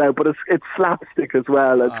laughing so loud, but it's slapstick as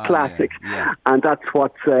well. It's classic. Yeah. And that's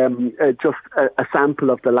what's just a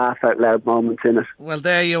sample of the laugh out loud moments in it. Well,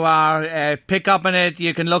 there you are. Pick up on it.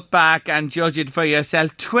 You can look back and judge it for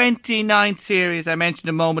yourself. 29th series, I mentioned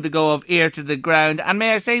a moment ago, of Ear to the Ground. And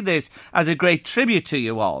may I say this as a great tribute to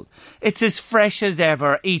you all? It's as fresh as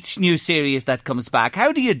ever, each new series that comes back.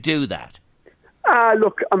 How do you do that?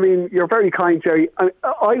 Look, I mean, you're very kind, Jerry.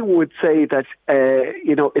 I would say that,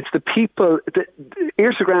 you know, it's the people.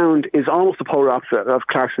 Ear to the Ground is almost the polar opposite of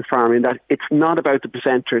Clarkson's Farm in that it's not about the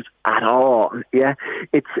presenters at all. Yeah,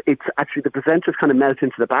 it's actually the presenters kind of melt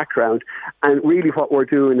into the background, and really what we're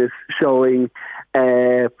doing is showing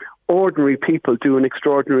ordinary people doing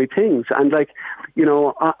extraordinary things. And like, you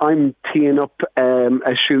know, I'm teeing up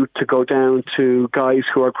a shoot to go down to guys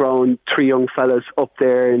who are growing, 3 young fellas up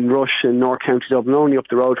there in Rush in North County Dublin, only up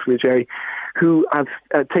the road from me, Jerry, who have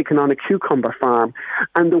taken on a cucumber farm.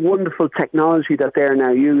 And the wonderful technology that they're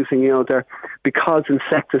now using, you know, because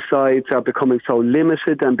insecticides are becoming so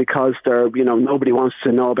limited, and because you know, nobody wants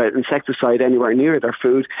to know about insecticide anywhere near their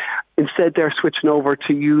food, instead they're switching over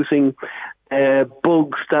to using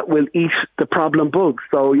bugs that will eat the problem bugs.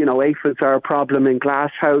 So, you know, aphids are a problem in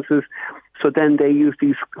glass houses. So then they use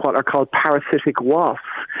these, what are called parasitic wasps,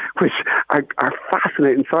 which are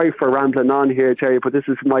fascinating. Sorry for rambling on here, Jerry, but this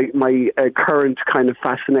is my current kind of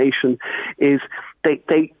fascination, is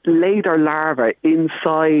they lay their larvae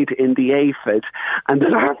inside in the aphid, and the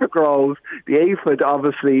larva grows. The aphid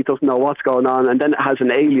obviously doesn't know what's going on, and then it has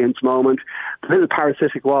an aliens moment. The little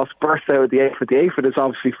parasitic wasp bursts out of the aphid. The aphid is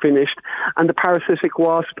obviously finished, and the parasitic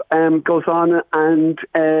wasp goes on and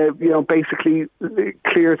you know, basically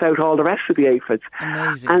clears out all the rest of the aphids.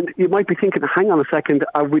 Amazing. And you might be thinking, hang on a second,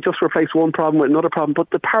 we just replaced one problem with another problem.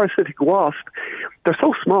 But the parasitic wasp, they're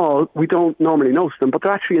so small we don't normally notice them, but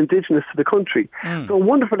they're actually indigenous to the country. So a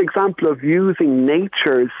wonderful example of using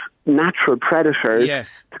nature's natural predators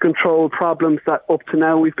to control problems that up to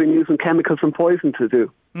now we've been using chemicals and poison to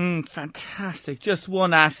do. Fantastic. Just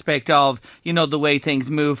one aspect of, you know, the way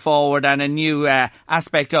things move forward, and a new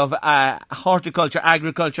aspect of horticulture,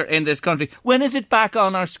 agriculture in this country. When is it back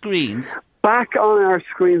on our screens? Back on our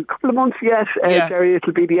screen, a couple of months yet, Jerry.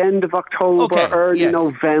 It'll be the end of October, early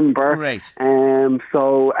November. Right. And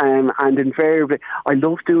invariably, I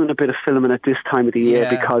love doing a bit of filming at this time of the year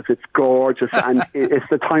because it's gorgeous and it's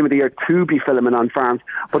the time of the year to be filming on farms.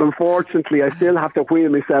 But unfortunately, I still have to wheel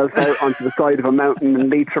myself out onto the side of a mountain in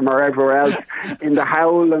Leitrim or everywhere else in the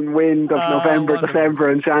howling wind of November, wonderful. December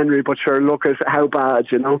and January. But sure, look at how bad,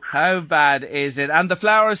 you know. How bad is it? And the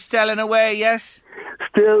flowers stelling away, yes?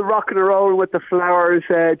 Still rocking and rolling with the flowers,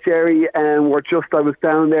 Jerry. I was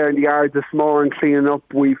down there in the yard this morning cleaning up.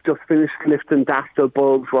 We've just finished lifting daffodil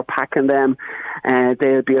bulbs. We're packing them.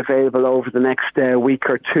 They'll be available over the next week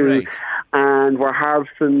or two. Right. And we're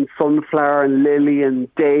harvesting sunflower and lily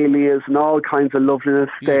and dahlias and all kinds of loveliness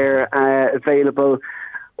there available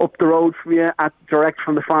up the road from you, direct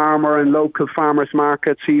from the farmer and local farmers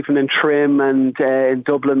markets, even in Trim and in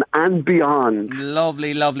Dublin and beyond.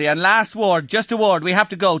 Lovely, lovely. And last word, just a word, we have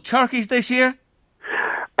to go. Turkeys this year?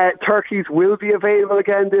 Turkeys will be available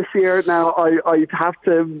again this year. Now, I'd have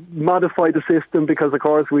to modify the system because, of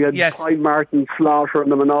course, we had Pine Martin slaughtering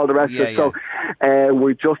them and all the rest of it. So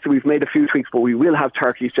We've made a few tweaks, but we will have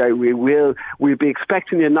turkeys, Jerry. We'll be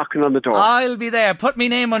expecting you knocking on the door. I'll be there. Put me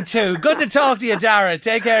name on 2. Good to talk to you, Dara.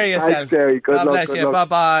 Take care of yourself. Thanks, Jerry. Good God luck. bless you. Luck.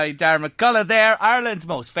 Bye-bye. Dara McCullough there, Ireland's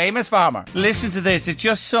most famous farmer. Listen to this. It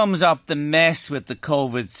just sums up the mess with the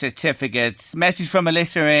COVID certificates. Message from a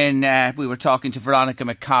listener in. We were talking to Veronica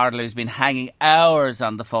McCardle, who's been hanging hours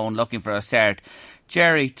on the phone looking for a cert.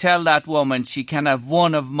 Jerry, tell that woman she can have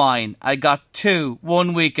one of mine. I got 2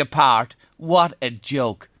 1 week apart. What a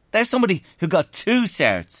joke. There's somebody who got 2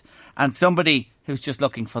 certs and somebody who's just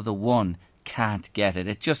looking for the one can't get it.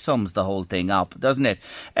 It just sums the whole thing up, doesn't it?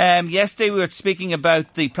 Yesterday we were speaking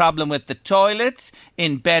about the problem with the toilets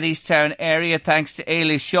in Bettystown area, thanks to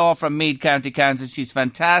Ailish Shaw from Meath County Council. She's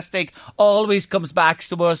fantastic, always comes back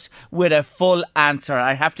to us with a full answer.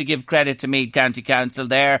 I have to give credit to Meath County Council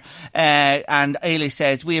there. And Ailish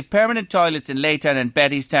says, we have permanent toilets in Laytown and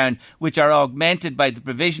Bettystown, which are augmented by the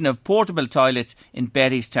provision of portable toilets in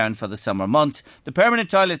Bettystown for the summer months. The permanent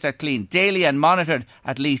toilets are cleaned daily and monitored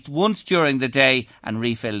at least once during the day and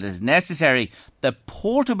refilled as necessary. The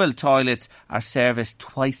portable toilets are serviced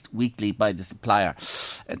twice weekly by the supplier.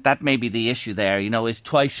 That may be the issue there. Is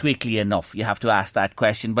twice weekly enough? You have to ask that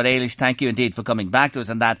question. But Ailish, thank you indeed for coming back to us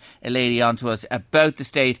and that a lady on to us about the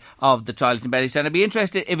state of the toilets in Bettystown. I'd be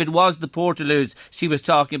interested if it was the portaloos she was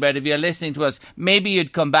talking about. If you're listening to us, maybe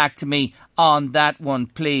you'd come back to me on that one,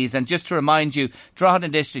 please. And just to remind you, Drogheda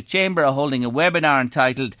District Chamber are holding a webinar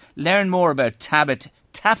entitled Learn More About Tap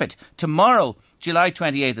It tomorrow, July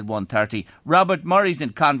 28th at 1:30. Robert Murray's in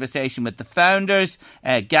conversation with the founders,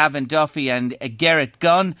 Gavin Duffy and Gerrit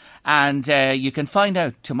Gunn, and you can find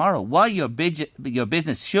out tomorrow why your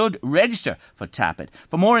business should register for Tap It.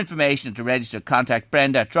 For more information to register, contact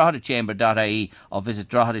Brenda at droghedachamber.ie or visit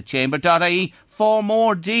droghedachamber.ie for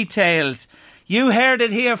more details. You heard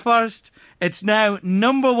it here first. It's now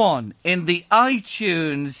number 1 in the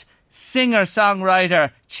iTunes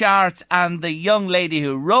singer-songwriter charts, and the young lady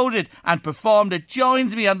who wrote it and performed it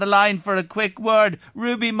joins me on the line for a quick word.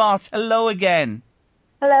 Ruby Moss, hello again.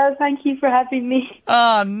 Hello, thank you for having me.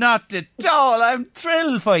 Oh, not at all. I'm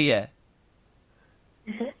thrilled for you.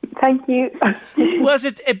 Thank you. Was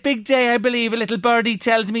it a big day, I believe? A little birdie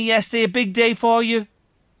tells me yesterday, a big day for you?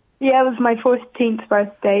 Yeah, it was my 14th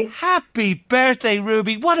birthday. Happy birthday,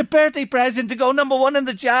 Ruby. What a birthday present to go number 1 in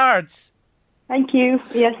the charts. Thank you.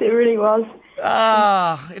 Yes, it really was.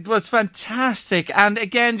 It was fantastic. And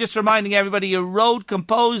again, just reminding everybody, you wrote,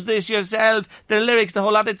 composed this yourself, the lyrics, the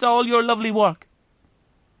whole lot. It's all your lovely work.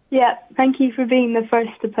 Yeah, thank you for being the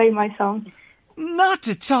first to play my song. Not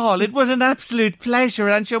at all. It was an absolute pleasure.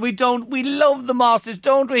 And sure, we love the Mosses,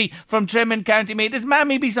 don't we? From Trim in County Meath. Is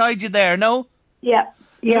Mammy beside you there, no? Yeah.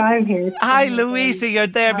 Yeah, I'm here. Hi, Louisa, you're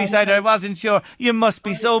there beside her. I wasn't sure. You must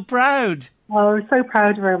be so proud. Oh, we're so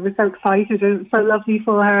proud of her. We're so excited. And it's so lovely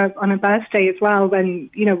for her on her birthday as well, when,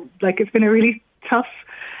 it's been a really tough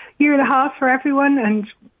year and a half for everyone. And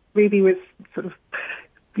Ruby was sort of,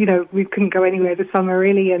 we couldn't go anywhere this summer,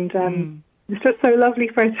 really. And it's just so lovely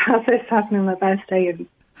for her to have this happen on her birthday. And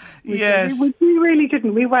yes. We really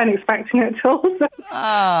didn't. We weren't expecting it at all. So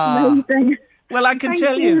amazing. Well, I can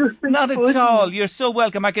tell you, not at all. You're so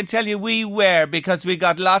welcome. I can tell you we were, because we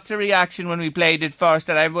got lots of reaction when we played it first,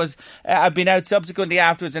 and I've been out subsequently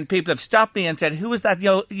afterwards, and people have stopped me and said, who was that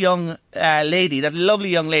young lady, that lovely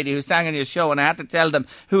young lady who sang on your show? And I had to tell them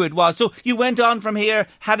who it was. So you went on from here,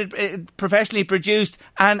 had it professionally produced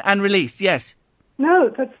and released, yes? No,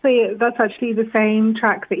 that's actually the same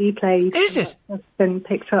track that you played. Is it? That's been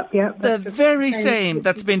picked up, yeah. The very same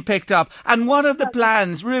that's been picked up. And what are the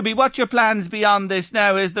plans? Ruby, what's your plans beyond this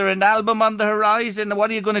now? Is there an album on the horizon?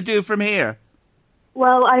 What are you going to do from here?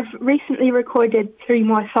 Well, I've recently recorded 3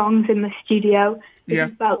 more songs in the studio. This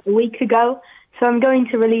is about a week ago. So I'm going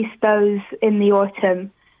to release those in the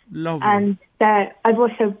autumn. Lovely. And I've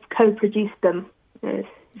also co-produced them. It's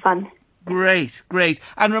fun. Great.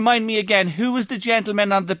 And remind me again, who was the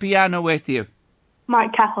gentleman on the piano with you?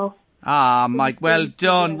 Mike Cahill. Ah, Mike, well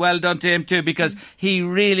done to him too, because he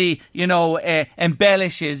really,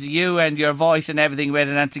 embellishes you and your voice and everything with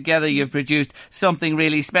it, and together you've produced something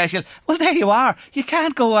really special. Well, there you are. You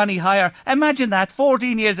can't go any higher. Imagine that,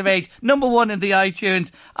 14 years of age, number 1 in the iTunes.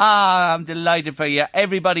 Ah, I'm delighted for you.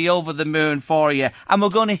 Everybody over the moon for you. And we're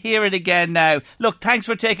going to hear it again now. Look, thanks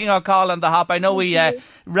for taking our call on the hop. I know we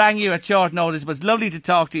rang you at short notice, but it's lovely to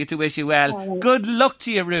talk to you, to wish you well. Good luck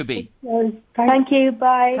to you, Ruby. Thank you,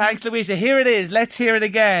 bye. Thanks, Louisa. Here it is. Let's hear it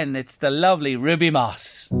again. It's the lovely Ruby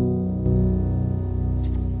Moss.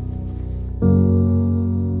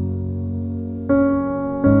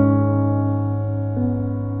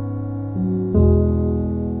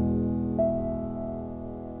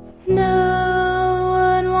 No.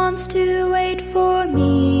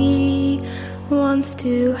 wants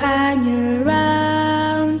to hang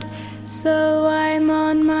around, so I'm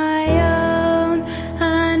on my own.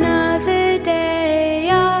 Another day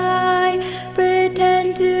I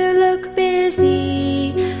pretend to look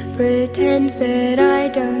busy, pretend that I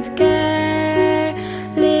don't care,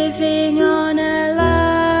 living on a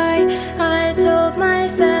lie I told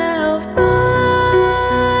myself,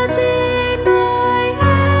 but in my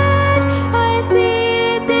head I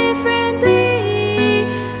see it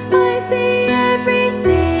differently. I see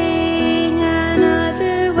everything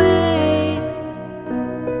another way.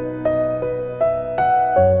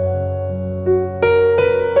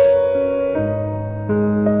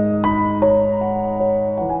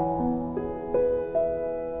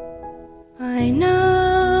 I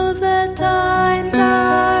know the times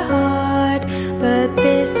are hard, but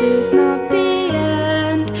this is not the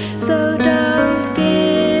end, so don't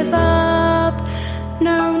give up.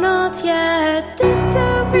 No, not yet. It's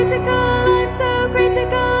so critical, I'm so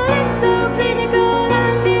critical. It's so clinical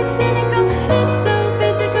and it's cynical. It's so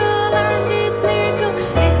physical and it's lyrical.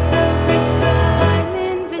 It's so critical, I'm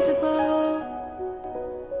invisible.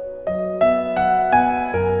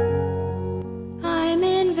 I'm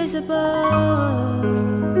invisible.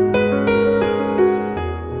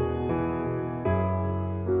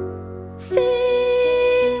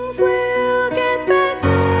 Things will get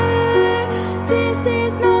better. This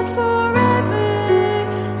is not forever.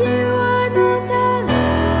 You are not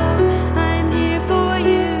alone. I'm here for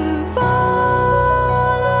you.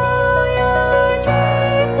 Follow your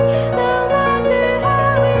dreams, no matter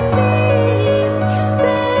how it seems.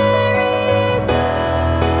 There is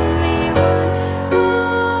only one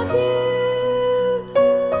of you.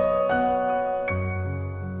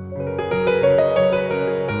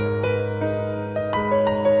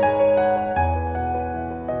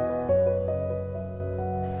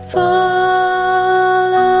 Follow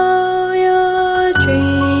your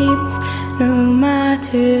dreams, no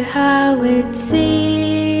matter how it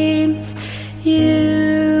seems.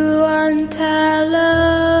 You aren't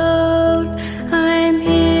alone. I'm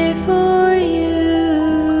here for you.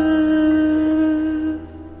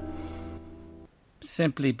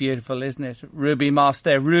 Simply beautiful, isn't it? Ruby Moss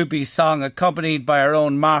there, Ruby's song, accompanied by our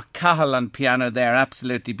own Mark Cahill on piano there.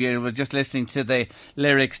 Absolutely beautiful. Just listening to the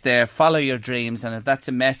lyrics there. Follow your dreams, and if that's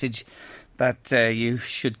a message that you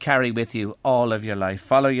should carry with you all of your life,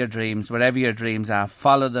 follow your dreams, wherever your dreams are,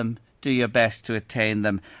 follow them, do your best to attain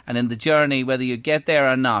them, and in the journey, whether you get there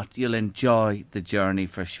or not, you'll enjoy the journey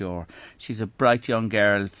for sure. She's a bright young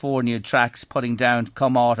girl, 4 new tracks putting down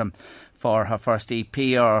come autumn for her first EP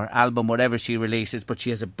or album, whatever she releases, but she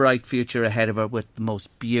has a bright future ahead of her with the most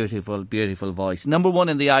beautiful, beautiful voice. Number 1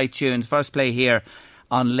 in the iTunes, first play here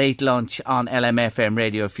on Late Lunch on LMFM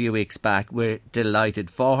radio a few weeks back. We're delighted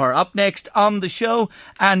for her. Up next on the show,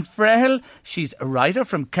 Anne Frehill. She's a writer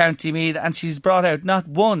from County Meath, and she's brought out not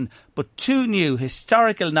 1 but 2 new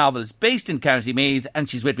historical novels based in County Meath, and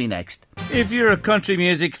she's with me next. If you're a country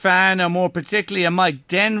music fan, or more particularly a Mike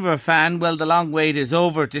Denver fan, well, the long wait is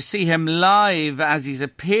over to see him live as he's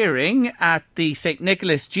appearing at the St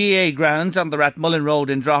Nicholas GA grounds on the Rathmullen Road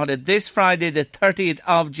in Drogheda this Friday the 30th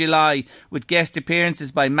of July, with guest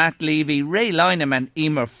appearances by Matt Levy, Ray Lynham and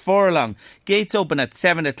Emer Furlong. Gates open at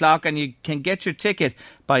 7 o'clock, and you can get your ticket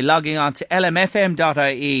by logging on to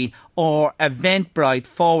lmfm.ie or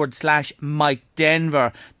Eventbrite/Mike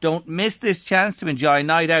Denver. Don't miss this chance to enjoy a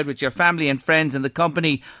night out with your family and friends in the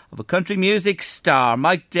company of a country music star,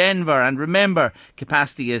 Mike Denver. And remember,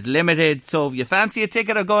 capacity is limited, so if you fancy a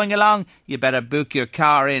ticket or going along, you better book your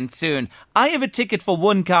car in soon. I have a ticket for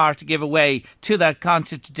 1 car to give away to that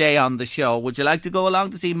concert today on the show. Would you like to go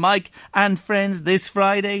along to see Mike and friends this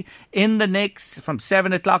Friday in the Nicks from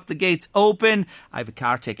 7 o'clock? The gates open. I have a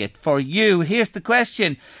car ticket for you. Here's the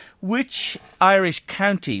question. Which Irish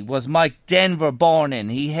county was Mike Denver born in?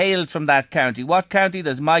 He hails from that county. What county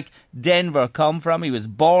does Mike Denver come from? He was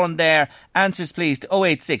born there. Answers please to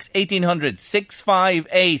 086 1800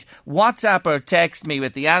 658. WhatsApp or text me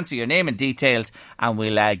with the answer, your name and details, and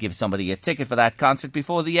we'll give somebody a ticket for that concert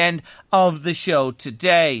before the end of the show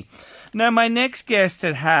today. Now, my next guest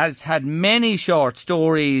has had many short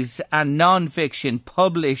stories and non-fiction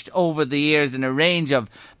published over the years in a range of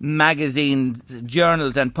magazines,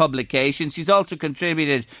 journals and publications. She's also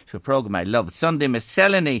contributed to a programme I love, Sunday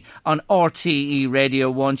Miscellany on RTE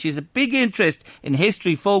Radio 1. She's a big interest in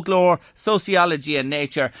history, folklore, sociology and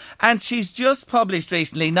nature. And she's just published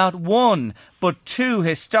recently not 1 but 2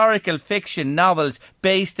 historical fiction novels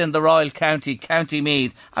based in the Royal County, County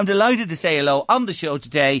Meath. I'm delighted to say hello on the show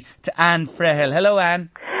today to Anne Frehill. Hello,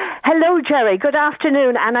 Anne. Hello, Hello, Jerry. Good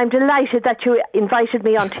afternoon, and I'm delighted that you invited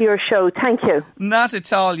me onto your show. Thank you. Not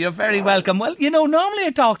at all. You're very welcome. Well, you know, normally I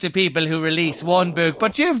talk to people who release one book,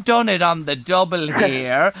 but you've done it on the double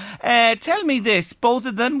here. Tell me this, both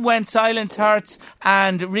of them, When Silence Hurts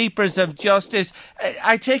and Reapers of Justice,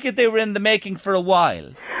 I take it they were in the making for a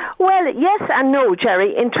while. Well, yes and no,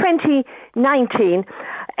 Jerry. In 2019...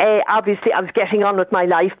 obviously, I was getting on with my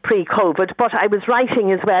life pre-COVID, but I was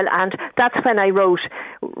writing as well, and that's when I wrote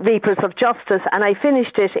Reapers of Justice, and I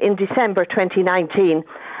finished it in December 2019.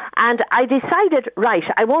 And I decided, right,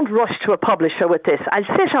 I won't rush to a publisher with this. I'll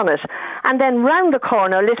sit on it. And then round the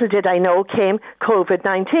corner, little did I know, came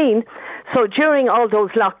COVID-19. So during all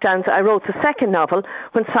those lockdowns, I wrote the second novel,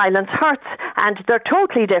 When Silence Hurts. And they're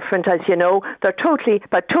totally different, as you know. They're totally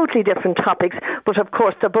different topics. But of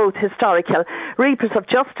course, they're both historical. Reapers of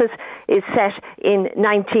Justice is set in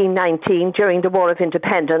 1919 during the War of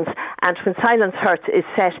Independence. And When Silence Hurts is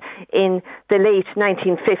set in the late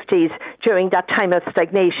 1950s during that time of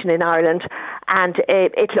stagnation in Ireland, and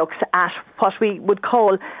it looks at what we would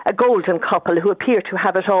call a golden couple who appear to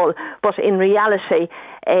have it all, but in reality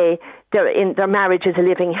their marriage is a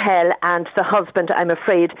living hell, and the husband, I'm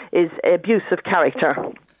afraid, is an abusive character.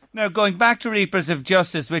 Now, going back to Reapers of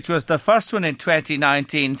Justice, which was the first one in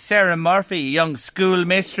 2019, Sarah Murphy, a young school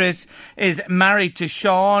mistress, is married to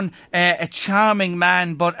Sean, a charming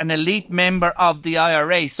man, but an elite member of the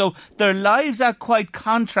IRA. So their lives are quite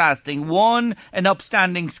contrasting. One, an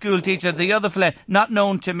upstanding school teacher, the other fella, not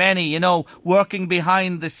known to many, you know, working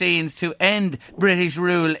behind the scenes to end British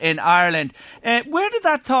rule in Ireland. Where did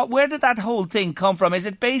that whole thing come from? Is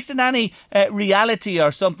it based in any reality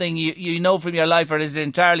or something you know from your life, or is it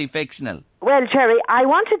entirely fictional? Well, Jerry, I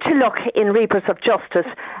wanted to look in Reapers of Justice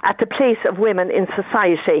at the place of women in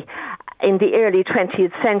society in the early 20th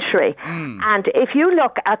century. And if you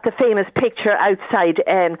look at the famous picture outside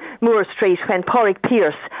Moore Street when Pádraig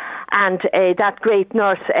Pearse and that great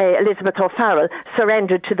nurse Elizabeth O'Farrell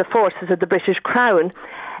surrendered to the forces of the British Crown,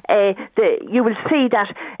 you will see that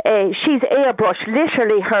she's airbrushed.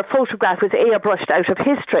 Literally, her photograph was airbrushed out of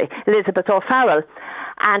history, Elizabeth O'Farrell.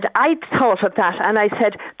 And I thought of that, and I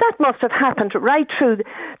said, that must have happened right through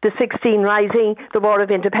the 16 Rising, the War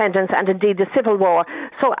of Independence, and indeed the Civil War.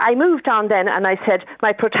 So I moved on then, and I said,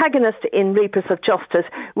 my protagonist in Reapers of Justice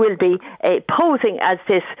will be posing as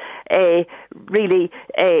this really...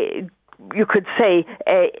 you could say,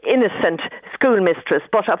 innocent schoolmistress,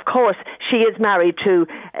 but of course she is married to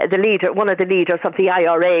one of the leaders of the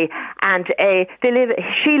IRA, and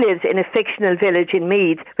she lives in a fictional village in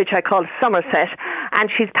Meath, which I call Somerset,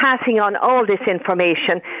 and she's passing on all this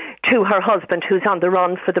information to her husband, who's on the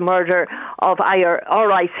run for the murder of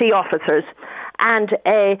RIC officers. And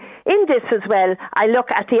in this as well, I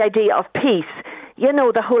look at the idea of peace. You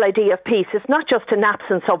know, the whole idea of peace is not just an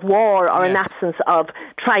absence of war or an absence of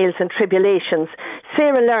trials and tribulations.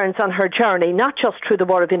 Sarah learns on her journey, not just through the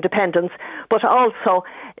War of Independence, but also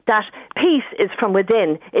that peace is from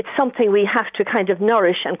within. It's something we have to kind of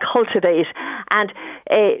nourish and cultivate. And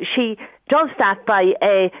she does that by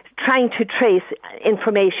trying to trace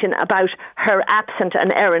information about her absent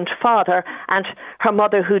and errant father and her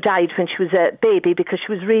mother, who died when she was a baby because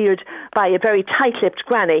she was reared by a very tight-lipped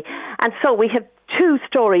granny. And so we have two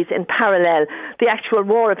stories in parallel, the actual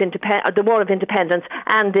War of Independence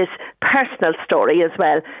and this personal story as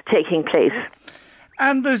well taking place.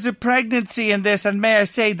 And there's a pregnancy in this, and may I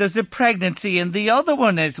say there's a pregnancy in the other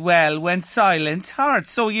one as well, When Silence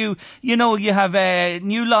Hurts. So you have a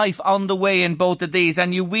new life on the way in both of these,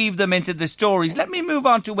 and you weave them into the stories. Let me move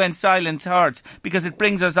on to When Silence Hurts, because it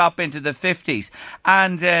brings us up into the 50s.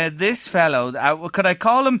 And this fellow, could I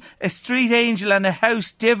call him a street angel and a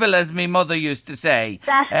house devil, as my mother used to say?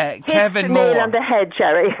 That's Kevin Moore. nail on the head,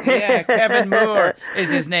 Jerry. Yeah, Kevin Moore is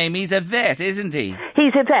his name. He's a vet, isn't he?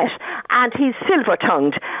 He's a vet, and he's silver-tongued,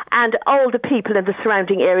 and all the people in the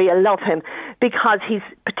surrounding area love him because he's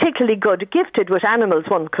particularly gifted with animals,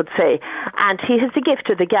 one could say, and he has the gift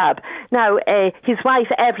of the gab. Now, his wife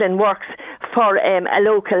Evelyn works for a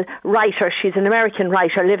local writer. She's an American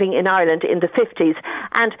writer living in Ireland in the 50s,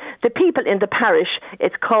 and the people in the parish,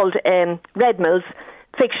 it's called Red Mills,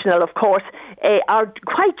 fictional of course, are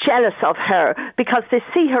quite jealous of her because they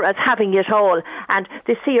see her as having it all, and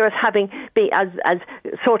they see her as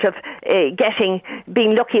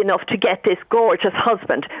being lucky enough to get this gorgeous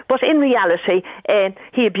husband. But in reality,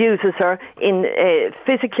 he abuses her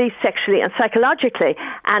physically, sexually and psychologically,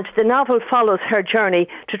 and the novel follows her journey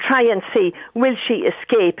to try and see, will she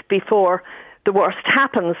escape before the worst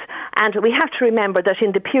happens. And we have to remember that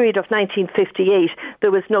in the period of 1958,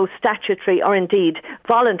 there was no statutory or indeed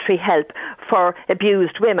voluntary help for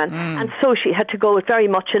abused women. And so she had to go it very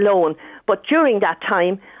much alone. But during that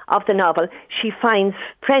time of the novel, she finds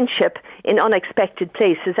friendship in unexpected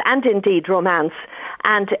places and indeed romance.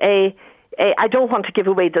 And I don't want to give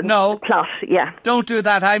away the plot. Yeah, don't do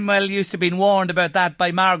that. I'm well used to being warned about that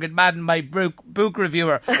by Margaret Madden, my book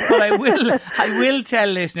reviewer. But I will tell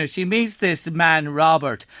listeners, she meets this man,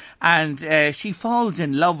 Robert, and she falls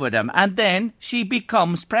in love with him. And then she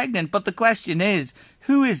becomes pregnant. But the question is,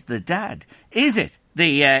 who is the dad? Is it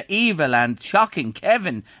the evil and shocking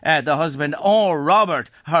Kevin, the husband, or Robert,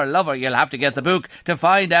 her lover? You'll have to get the book to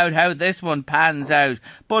find out how this one pans out.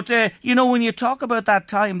 But, when you talk about that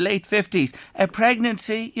time, late 50s, a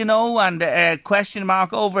pregnancy, and a question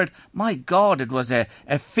mark over it, my God, it was a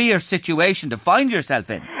fierce situation to find yourself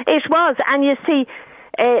in. It was, and you see,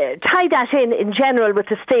 tie that in general with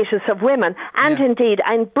the status of women, and indeed,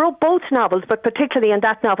 in both novels, but particularly in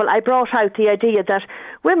that novel, I brought out the idea that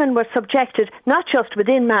women were subjected not just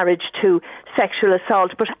within marriage to sexual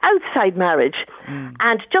assault, but outside marriage,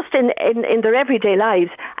 and just in their everyday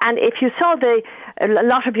lives. And if you saw a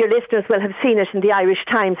lot of your listeners will have seen it in the Irish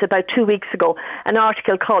Times about 2 weeks ago, an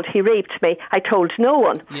article called "He Raped Me, I Told No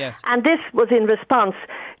One." Yes. And this was in response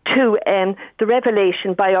to the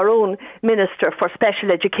revelation by our own Minister for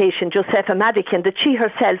Special Education, Josepha Madigan, that she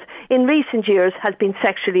herself in recent years has been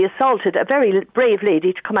sexually assaulted. A very brave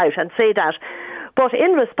lady to come out and say that. But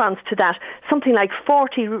in response to that, something like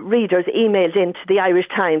 40 readers emailed into the Irish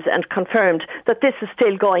Times and confirmed that this is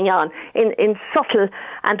still going on in subtle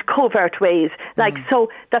and covert ways. So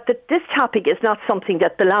that this topic is not something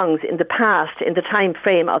that belongs in the past, in the time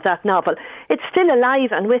frame of that novel. It's still alive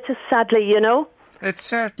and with us, sadly, It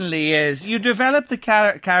certainly is. You develop the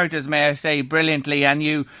characters, may I say, brilliantly, and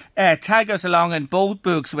you tag us along in both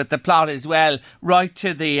books with the plot as well, right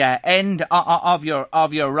to the end of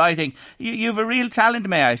your writing. You've a real talent,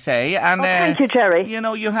 may I say. And thank you, Jerry.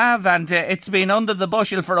 You have, and it's been under the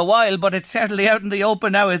bushel for a while, but it's certainly out in the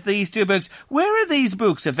open now with these two books. Where are these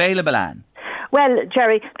books available, Anne? Well,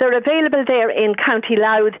 Jerry, they're available there in County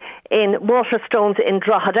Louth, in Waterstones in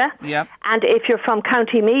Drogheda. Yep. And if you're from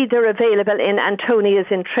County Meath, they're available in Antonia's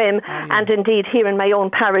in Trim, and indeed here in my own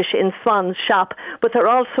parish in Swan's shop. But they're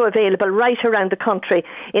also available right around the country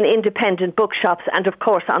in independent bookshops and, of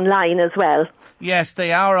course, online as well. Yes,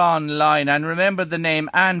 they are online. And remember the name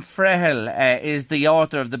Anne Frehill is the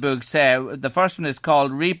author of the books. The first one is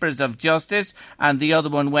called Reapers of Justice, and the other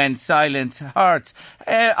one, When Silence Hurts.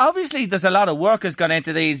 Obviously, there's a lot of work has gone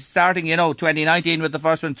into these, starting, 2019 with the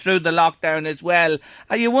first one, through the lockdown as well.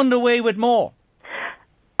 Are you underway with more?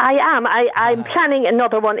 I am. I'm planning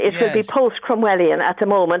another one. It will be post-Cromwellian at the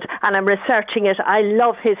moment, and I'm researching it. I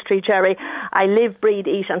love history, Jerry. I live, breathe,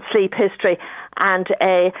 eat and sleep history. And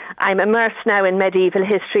I'm immersed now in medieval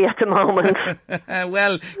history at the moment.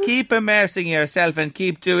 Well, keep immersing yourself and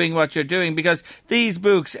keep doing what you're doing, because these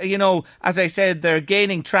books, as I said, they're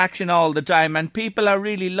gaining traction all the time, and people are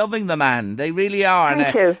really loving them, Anne. They really are.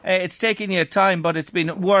 Thank you. It's taken you time, but it's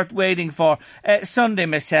been worth waiting for. Sunday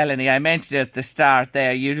Miscellany, I mentioned at the start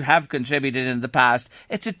there, you have contributed in the past.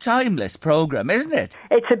 It's a timeless programme, isn't it?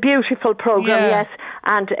 It's a beautiful programme, yes.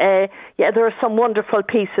 And there are some wonderful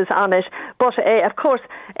pieces on it. But of course,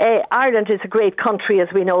 Ireland is a great country, as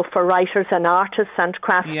we know, for writers and artists and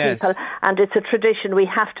craftspeople. And it's a tradition we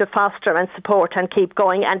have to foster and support and keep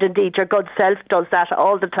going. And indeed, your good self does that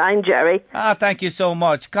all the time, Jerry. Thank you so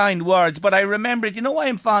much. Kind words. But I remember it. You know why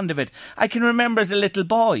I'm fond of it? I can remember as a little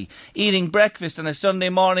boy eating breakfast on a Sunday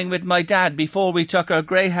morning with my dad before we took our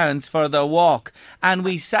greyhounds for their walk. And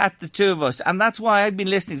we sat, the two of us. And that's why I've been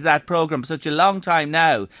listening to that programme such a long time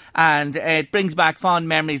now, and it brings back fond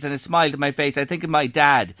memories and a smile to my face. I think of my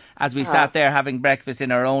dad as we sat there having breakfast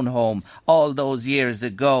in our own home all those years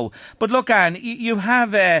ago. But look, Anne, you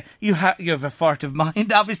have a furtive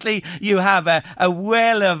mind. Obviously, you have a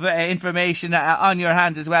well of information on your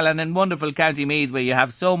hands as well, and in wonderful County Meath, where you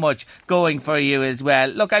have so much going for you as well.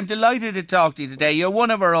 Look, I'm delighted to talk to you today. You're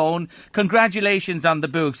one of our own. Congratulations on the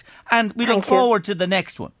books, and we look forward to the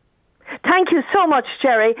next one. Thank you so much,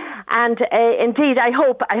 Jerry. And indeed, I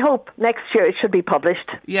hope next year it should be published.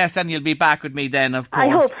 Yes, and you'll be back with me then, of course. I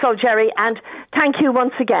hope so, Jerry. And Thank you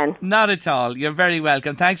once again. Not at all. You're very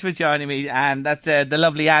welcome. Thanks for joining me. And that's the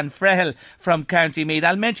lovely Anne Frehel from County Meath.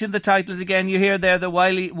 I'll mention the titles again. You hear there, the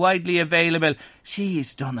widely available.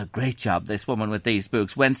 She's done a great job, this woman, with these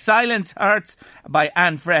books. When Silence Hurts by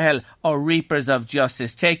Anne Frehel, or Reapers of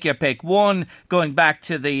Justice. Take your pick. One going back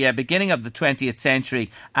to the beginning of the 20th century,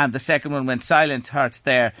 and the second one, When Silence Hurts,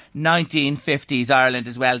 there, 1950s Ireland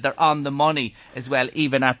as well. They're on the money as well,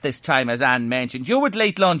 even at this time, as Anne mentioned. You're with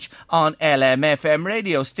Late Lunch on LMFM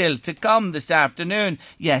Radio. Still to come this afternoon.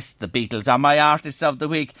 Yes, the Beatles are my artists of the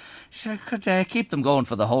week. Sure, could keep them going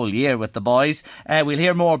for the whole year with the boys. We'll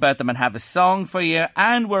hear more about them and have a song for you.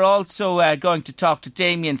 And we're also going to talk to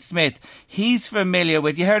Damien Smith. He's familiar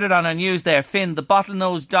with, you heard it on our news there, Finn, the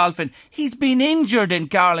bottlenose dolphin. He's been injured in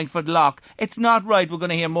Carlingford Lough. It's not right. We're going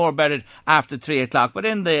to hear more about it after 3 o'clock. But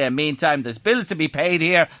in the meantime, there's bills to be paid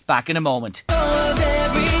here. Back in a moment.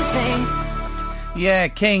 Yeah,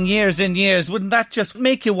 King, Years and Years. Wouldn't that just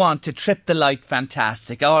make you want to trip the light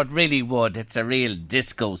fantastic? Oh, it really would. It's a real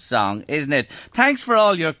disco song, isn't it? Thanks for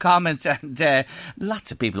all your comments, and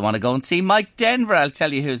lots of people want to go and see Mike Denver. I'll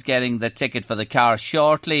tell you who's getting the ticket for the car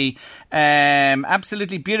shortly.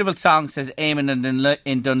 Absolutely beautiful song, says Eamon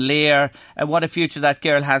in Dunleer. What a future that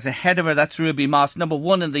girl has ahead of her. That's Ruby Moss, number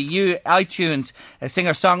 1 in the iTunes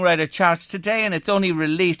singer-songwriter charts today, and it's only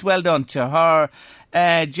released. Well done to her.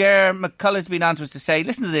 Ger McCullough's been on to us to say,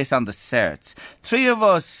 listen to this on the certs. 3 of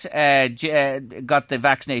us got the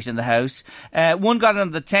vaccination in the house. One got it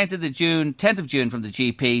on the 10th of June from the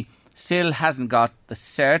GP. Still hasn't got the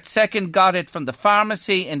cert. Second got it from the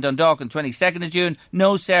pharmacy in Dundalk on 22nd of June.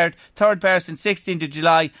 No cert. Third person 16th of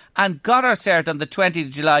July and got our cert on the 20th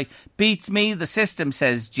of July. Beats me, the system,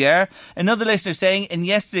 says Ger. Another listener saying in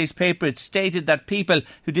yesterday's paper it stated that people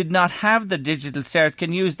who did not have the digital cert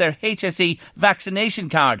can use their HSE vaccination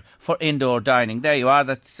card for indoor dining. There you are.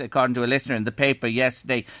 That's according to a listener in the paper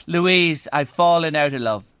yesterday. Louise, I've fallen out of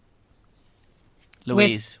love.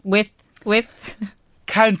 Louise. With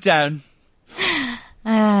Countdown.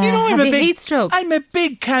 Heat stroke. I'm a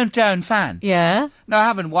big Countdown fan. Yeah. Now, I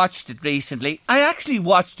haven't watched it recently. I actually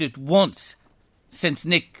watched it once since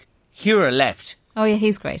Nick Hura left. Oh yeah,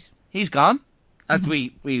 he's great. He's gone. As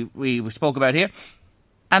we spoke about here.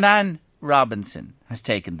 And Anne Robinson has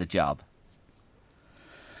taken the job.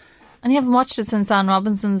 And you haven't watched it since Anne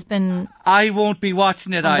Robinson's been... I won't be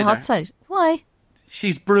watching it either. On the hot side. Why?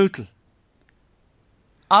 She's brutal.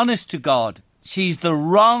 Honest to God. She's the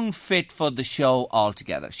wrong fit for the show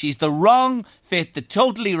altogether. She's the wrong fit, the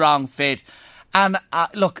totally wrong fit. And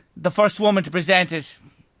look, the first woman to present it,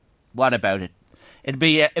 what about it? It'd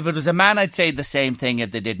be, if it was a man, I'd say the same thing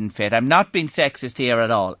if they didn't fit. I'm not being sexist here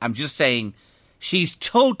at all. I'm just saying she's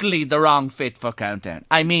totally the wrong fit for Countdown.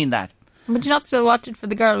 I mean that. Would you not still watch it for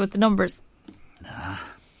the girl with the numbers? Nah.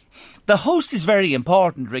 The host is very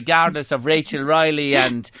important, regardless of Rachel Riley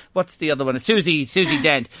and what's the other one? Susie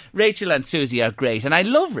Dent. Rachel and Susie are great, and I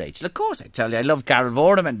love Rachel. Of course, I tell you, I love Carol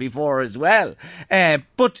Vorderman before as well.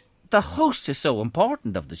 But the host is so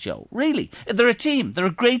important of the show. Really, they're a team. They're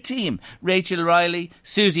a great team. Rachel Riley,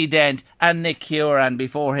 Susie Dent, and Nick Hura, and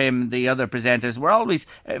before him, the other presenters were always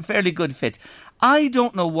fairly good fits. I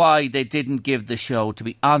don't know why they didn't give the show, to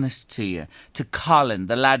be honest to you, to Colin,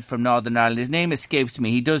 the lad from Northern Ireland. His name escapes me.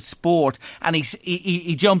 He does sport, and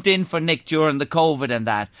he jumped in for Nick during the COVID and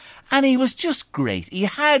that. And he was just great. He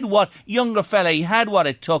had younger fella, he had what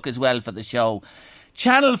it took as well for the show.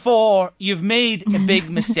 Channel 4, you've made a big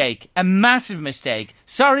mistake, a massive mistake.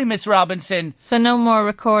 Sorry, Miss Robinson. So no more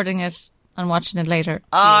recording it and watching it later.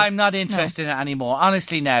 I'm not interested in it anymore.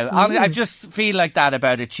 Honestly now. I just feel like that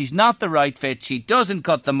about it. She's not the right fit. She doesn't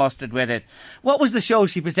cut the mustard with it. What was the show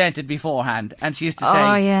she presented beforehand? And she used to say,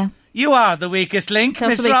 oh, yeah. You are the weakest link,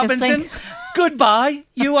 Miss Robinson. Goodbye.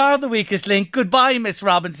 You are the weakest link. Goodbye, Miss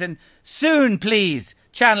Robinson. Soon, please.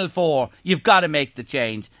 Channel 4, you've got to make the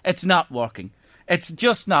change. It's not working. It's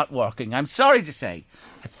just not working. I'm sorry to say.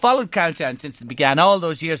 I followed Countdown since it began all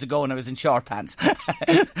those years ago when I was in short pants.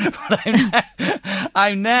 But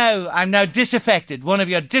I'm now disaffected. One of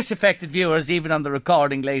your disaffected viewers, even on the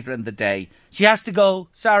recording later in the day. She has to go.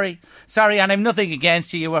 Sorry, and I've nothing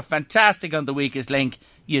against you. You were fantastic on The Weakest Link.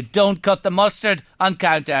 You don't cut the mustard on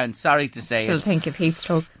Countdown. Sorry to say Still think of heat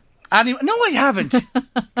stroke. No, I haven't.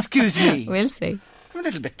 Excuse me. We'll see. I'm a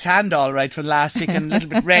little bit tanned all right from last week and a little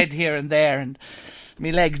bit red here and there, and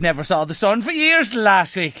my legs never saw the sun for years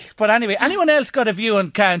last week. But anyway, anyone else got a view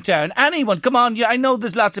on Countdown? Anyone? Come on, I know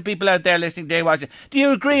there's lots of people out there listening today watching. Do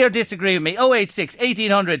you agree or disagree with me? 086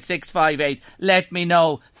 1800 658. Let me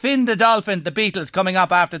know. Finn the Dolphin, the Beatles, coming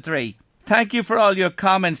up after 3. Thank you for all your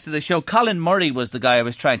comments to the show. Colin Murray was the guy I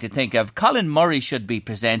was trying to think of. Colin Murray should be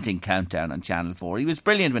presenting Countdown on Channel 4. He was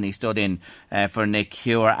brilliant when he stood in for Nick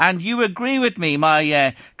Hewer. And you agree with me,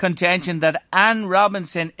 my contention that Anne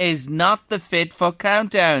Robinson is not the fit for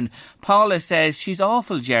Countdown. Paula says she's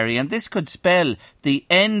awful, Jerry, and this could spell the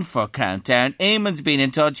end for Countdown. Eamon's been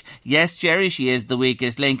in touch. Yes, Jerry, she is the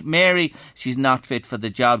weakest link. Mary, she's not fit for the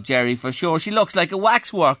job, Jerry, for sure. She looks like a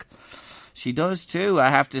waxwork. She does too, I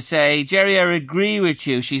have to say. Jerry, I agree with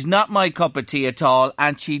you. She's not my cup of tea at all,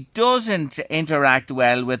 and she doesn't interact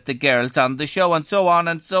well with the girls on the show, and so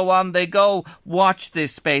on they go. Watch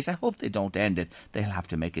this space. I hope they don't end it. They'll have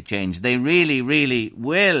to make a change. They really, really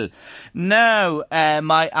will. Now,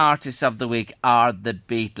 my artists of the week are the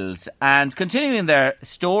Beatles, and continuing their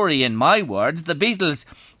story in my words, the Beatles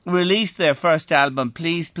released their first album,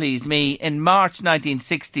 Please Please Me, in March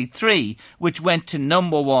 1963, which went to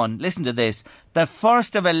number 1. Listen to this. The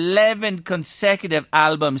first of 11 consecutive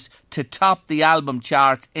albums to top the album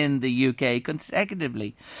charts in the UK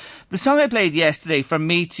consecutively. The song I played yesterday, From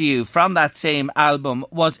Me to You, from that same album,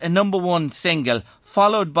 was a number 1 single,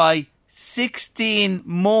 followed by 16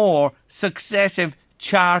 more successive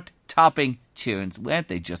chart-topping tunes. Weren't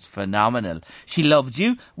they just phenomenal? She Loves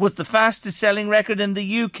You was the fastest selling record in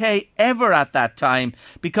the UK ever at that time,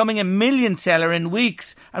 becoming a million seller in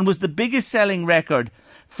weeks, and was the biggest selling record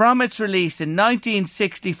from its release in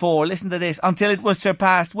 1964, listen to this, until it was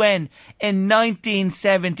surpassed when? In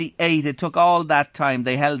 1978. It took all that time.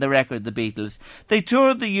 They held the record, the Beatles. They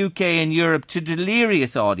toured the UK and Europe to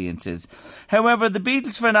delirious audiences. However, the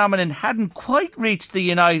Beatles phenomenon hadn't quite reached the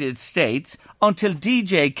United States until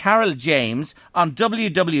DJ Carol James on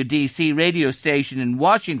WWDC radio station in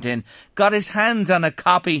Washington got his hands on a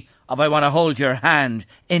copy of I Want to Hold Your Hand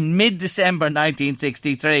in mid-December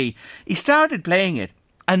 1963. He started playing it,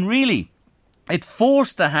 and really, it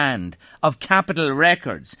forced the hand of Capitol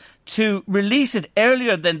Records to release it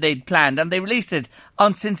earlier than they'd planned, and they released it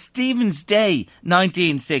on St. Stephen's Day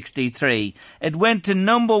 1963. It went to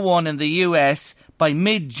number 1 in the US by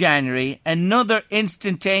mid-January, another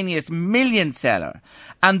instantaneous million seller,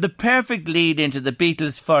 and the perfect lead into the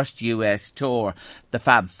Beatles' first US tour. The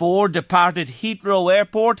Fab Four departed Heathrow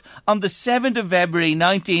Airport on the 7th of February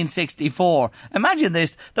 1964. Imagine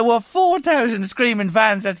this, there were 4,000 screaming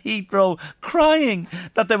fans at Heathrow crying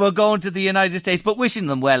that they were going to the United States, but wishing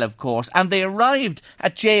them well, of course. And they arrived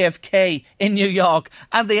at JFK in New York,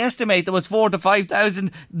 and they estimate there was 4,000 to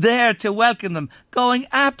 5,000 there to welcome them, going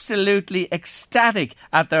absolutely ecstatic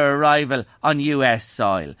at their arrival on US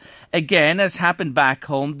soil. Again, as happened back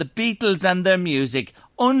home, the Beatles and their music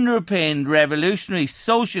underpinned revolutionary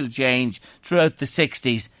social change throughout the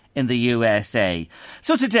 60s in the USA.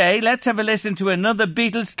 So today, let's have a listen to another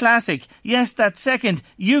Beatles classic. Yes, that second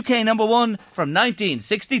UK number 1 from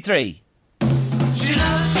 1963. She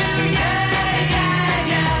loves you, yeah, yeah,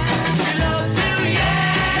 yeah. She loves you,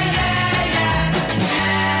 yeah, yeah, yeah.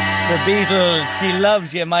 The Beatles, She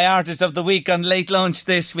Loves You, my artist of the week on Late Lunch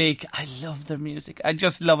this week. I love their music. I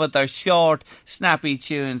just love it. They're short, snappy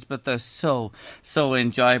tunes, but they're so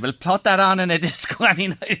enjoyable. Put that on in a disco any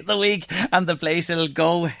night of the week and the place will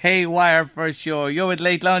go haywire for sure. You're with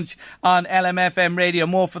Late Lunch on LMFM Radio.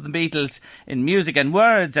 More for the Beatles in music and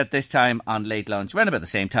words at this time on Late Lunch. Around about the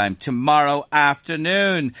same time tomorrow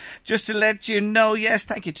afternoon. Just to let you know, yes,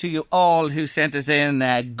 thank you to you all who sent us in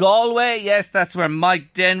Galway. Yes, that's where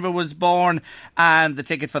Mike Denver was born, and the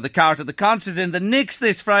ticket for the car to the concert in the Knicks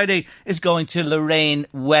this Friday is going to Lorraine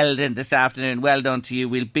Weldon this afternoon. Well done to you.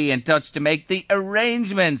 We'll be in touch to make the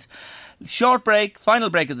arrangements. Short break,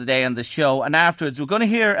 final break of the day on the show, and afterwards we're going to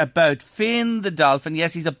hear about Finn the dolphin.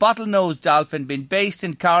 Yes, he's a bottlenose dolphin, been based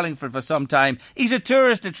in Carlingford for some time. He's a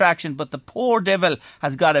tourist attraction, but the poor devil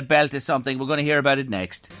has got a belt of something. We're going to hear about it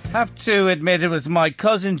next. Have to admit, it was my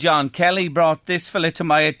cousin John Kelly brought this fella to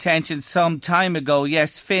my attention some time ago.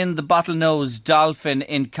 Yes, Finn the bottlenose dolphin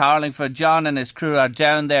in Carlingford. John and his crew are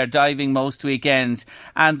down there diving most weekends,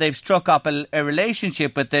 and they've struck up a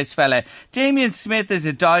relationship with this fella. Damien Smith is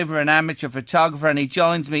a diver and amateur photographer, and he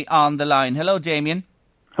joins me on the line. Hello, Damien.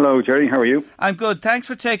 Hello, Jerry. How are you? I'm good. Thanks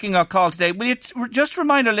for taking our call today. Will you just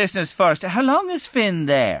remind our listeners first, how long is Finn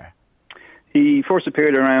there? He first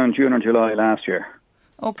appeared around June or July last year.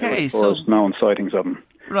 Okay, so first known sightings of him.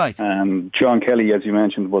 Right. John Kelly, as you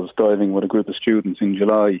mentioned, was diving with a group of students in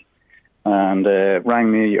July, and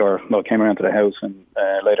rang me, came around to the house, and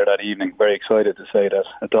later that evening, very excited to say that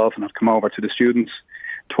a dolphin had come over to the students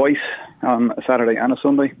twice on a Saturday and a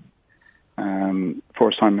Sunday.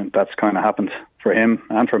 First time that's kind of happened for him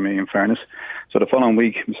and for me, in fairness. So the following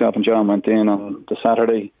week, myself and John went in on the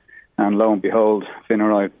Saturday, and lo and behold, Finn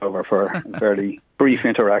arrived over for a fairly brief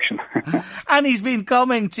interaction. And he's been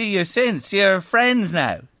coming to you since. You're friends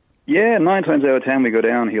now. Yeah, 9 times out of 10 we go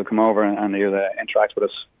down, he'll come over and he'll interact with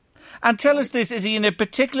us. And tell us this, is he in a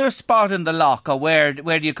particular spot in the loch, or where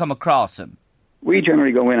do you come across him? We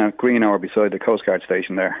generally go in at Green Hour beside the Coast Guard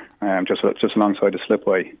station there, just alongside the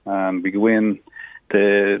slipway. And we go in,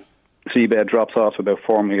 the seabed drops off about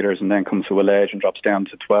 4 metres and then comes to a ledge and drops down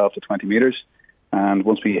to 12 to 20 metres. And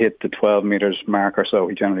once we hit the 12 metres mark or so,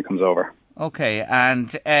 he generally comes over. Okay,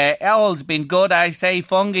 and Owl's been good, I say.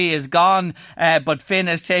 Fungi is gone, but Finn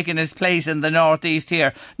has taken his place in the northeast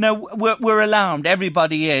here. Now, we're alarmed,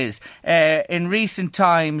 everybody is. In recent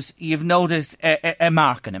times, you've noticed a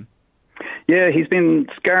mark on him. Yeah, he's been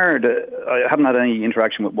scarred. I haven't had any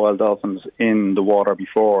interaction with wild dolphins in the water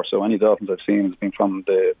before, so any dolphins I've seen has been from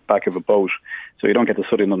the back of a boat, so you don't get to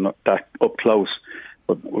study them that up close.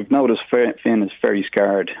 But we've noticed Finn is very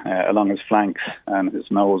scarred along his flanks and his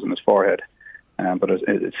nose and his forehead. But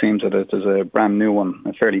it seems that there's a brand new one,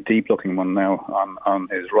 a fairly deep-looking one now on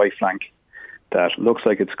his right flank that looks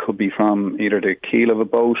like it could be from either the keel of a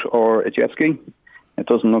boat or a jet ski. It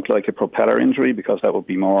doesn't look like a propeller injury because that would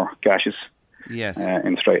be more gaseous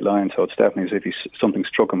in straight line. So it's definitely as if something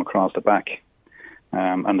struck him across the back.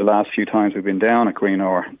 And the last few times we've been down at Green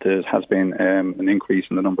Hour, there has been an increase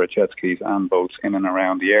in the number of jet skis and boats in and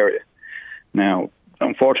around the area. Now,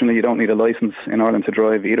 unfortunately, you don't need a licence in Ireland to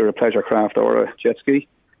drive either a pleasure craft or a jet ski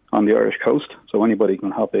on the Irish coast, so anybody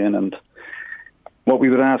can hop in. And what we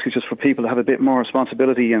would ask is just for people to have a bit more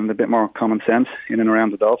responsibility and a bit more common sense in and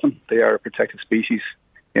around the dolphin. They are a protected species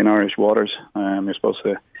in Irish waters. You're supposed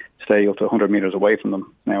to stay up to 100 metres away from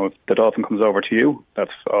them. Now, if the dolphin comes over to you,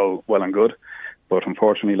 that's all well and good. But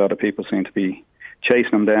unfortunately, a lot of people seem to be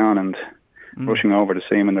chasing them down and rushing over to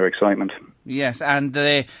see them in their excitement. Yes, and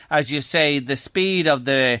as you say, the speed of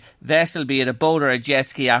the vessel, be it a boat or a jet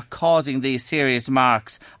ski, are causing these serious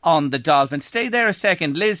marks on the dolphin. Stay there a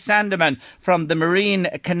second. Liz Sandeman from the Marine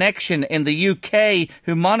Connection in the UK,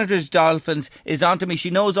 who monitors dolphins, is on to me. She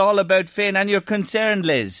knows all about Finn, and you're concerned,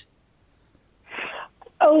 Liz.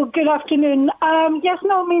 Oh, good afternoon. Yes,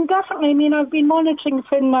 no, I mean, definitely. I mean, I've been monitoring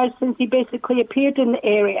Finn now since he basically appeared in the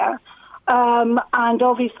area. And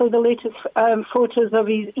obviously the latest photos of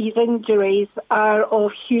his injuries are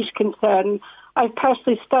of huge concern. I've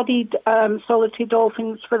personally studied solitary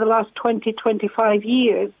dolphins for the last 20-25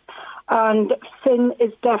 years, and Finn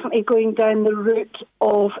is definitely going down the route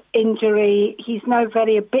of injury. He's now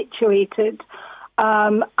very habituated,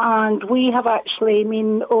 and we have actually, I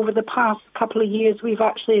mean, over the past couple of years, we've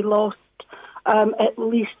actually lost at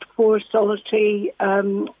least 4 solitary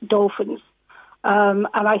dolphins. And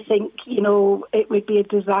I think, you know, it would be a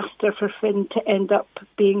disaster for Finn to end up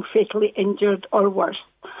being fatally injured or worse.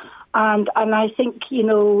 And I think, you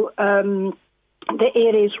know, the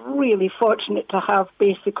area is really fortunate to have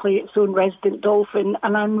basically its own resident dolphin,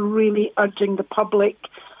 and I'm really urging the public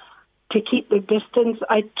to keep their distance.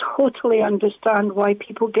 I totally understand why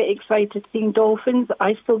people get excited seeing dolphins.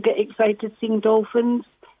 I still get excited seeing dolphins,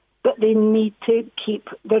 but they need to keep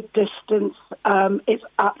their distance. It's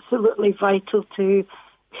absolutely vital to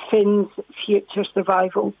Finn's future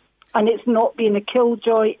survival. And it's not being a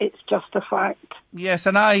killjoy, it's just a fact. Yes,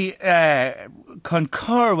 and I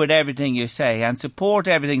concur with everything you say and support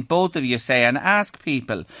everything both of you say, and ask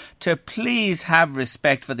people to please have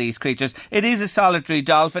respect for these creatures. It is a solitary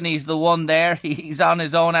dolphin. He's the one there. He's on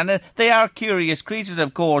his own, and they are curious creatures,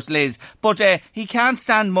 of course, Liz. But he can't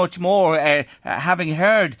stand much more, having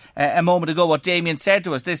heard a moment ago what Damien said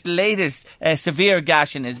to us, this latest severe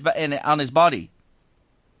gash on his body.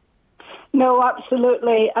 No,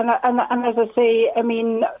 absolutely. And as I say, I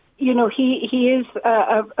mean, you know, he is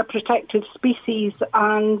a protected species.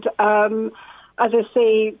 And as I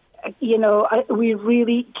say, you know, we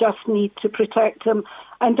really just need to protect him.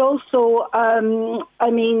 And also, I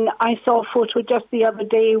mean, I saw a photo just the other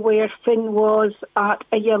day where Finn was at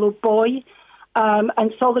a yellow buoy.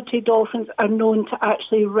 And solitary dolphins are known to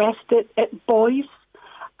actually rest at buoys.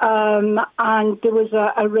 And there was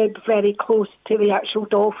a rib very close to the actual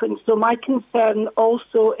dolphin. So my concern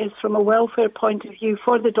also is from a welfare point of view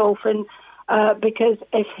for the dolphin, because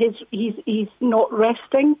if he's not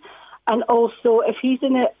resting, and also if he's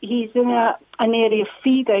in an area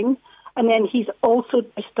feeding, and then he's also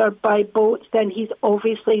disturbed by boats, then he's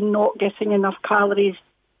obviously not getting enough calories,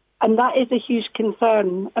 and that is a huge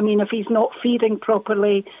concern. I mean, if he's not feeding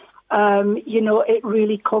properly, it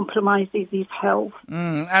really compromises his health.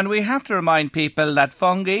 And we have to remind people that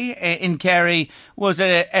Fungie in Kerry was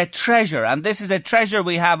a treasure, and this is a treasure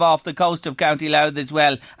we have off the coast of County Louth as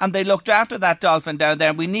well, and they looked after that dolphin down there,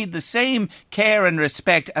 and we need the same care and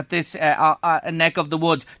respect at this neck of the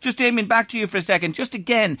woods. Just, Damien, back to you for a second. Just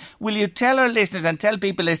again, will you tell our listeners and tell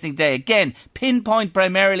people listening today, again, pinpoint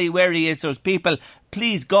primarily where he is, so people,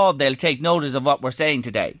 please God, they'll take notice of what we're saying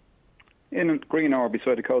today. In Greenhour,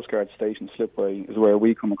 beside the Coast Guard station, Slipway, is where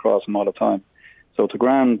we come across him all the time. So it's a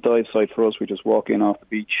grand dive site for us. We just walk in off the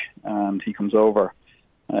beach and he comes over.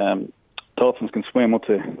 Dolphins can swim up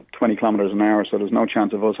to 20 kilometres an hour, so there's no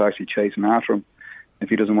chance of us actually chasing after him. If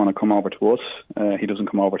he doesn't want to come over to us, he doesn't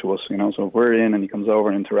come over to us, So if we're in and he comes over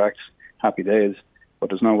and interacts, happy days. But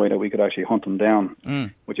there's no way that we could actually hunt him down,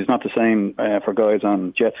 which is not the same for guys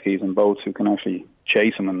on jet skis and boats who can actually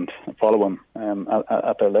chase him and follow him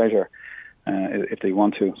at their leisure. If they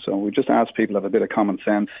want to. So we just ask people to have a bit of common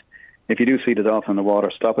sense. If you do see the dolphin in the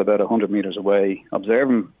water, stop about 100 metres away, observe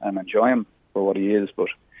him and enjoy him for what he is, but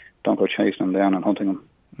don't go chasing him down and hunting him.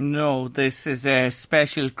 No, this is a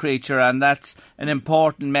special creature, and that's an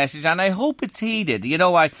important message, and I hope it's heeded.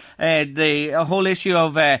 The whole issue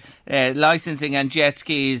of licensing and jet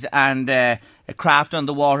skis and craft on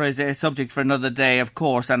the water is a subject for another day, of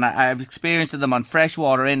course, and I've experienced them on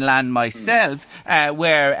freshwater inland myself,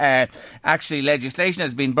 where actually legislation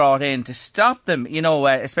has been brought in to stop them,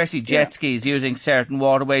 especially jet skis using certain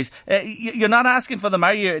waterways. You're not asking for them,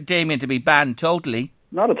 are you, Damien, to be banned totally?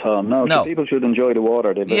 Not at all, no. So people should enjoy the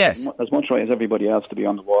water. They've yes. as much right as everybody else to be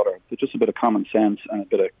on the water. It's just a bit of common sense and a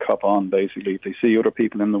bit of cop on, basically. If they see other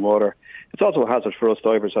people in the water, it's also a hazard for us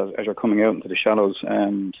divers as you're coming out into the shallows.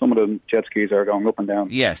 Some of the jet skis are going up and down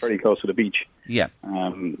very close to the beach. Yeah.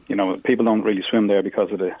 People don't really swim there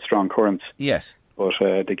because of the strong currents. Yes. But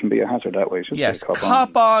they can be a hazard that way. Yes,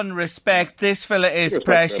 cop on, respect. This fella is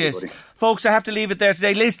precious. Folks, I have to leave it there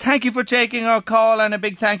today. Liz, thank you for taking our call, and a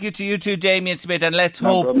big thank you to you too, Damien Smith, and let's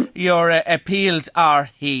hope your appeals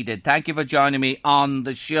are heeded. Thank you for joining me on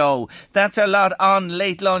the show. That's a lot on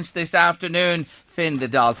Late Lunch this afternoon. Finn the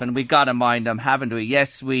Dolphin, we got to mind him, haven't we?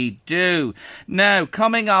 Yes, we do. Now,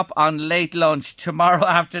 coming up on Late Lunch tomorrow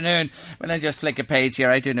afternoon, when I just flick a page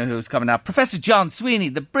here, I do know who's coming up. Professor John Sweeney,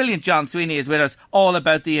 the brilliant John Sweeney, is with us, all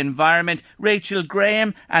about the environment. Rachel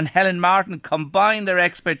Graham and Helen Martin combine their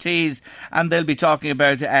expertise, and they'll be talking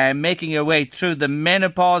about making your way through the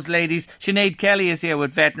menopause, ladies. Sinead Kelly is here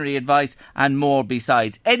with veterinary advice and more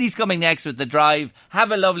besides. Eddie's coming next with The Drive.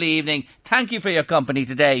 Have a lovely evening. Thank you for your company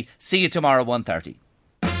today. See you tomorrow 1:30.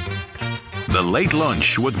 The Late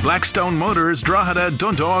Lunch with Blackstone Motors, Drogheda,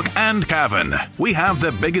 Dundalk and Cavan. We have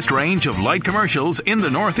the biggest range of light commercials in the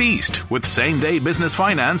Northeast with same-day business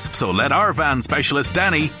finance, so let our van specialist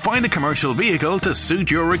Danny find a commercial vehicle to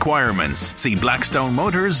suit your requirements. See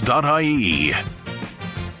blackstonemotors.ie.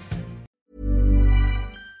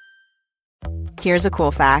 Here's a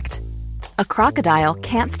cool fact. A crocodile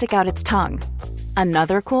can't stick out its tongue.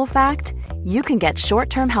 Another cool fact, you can get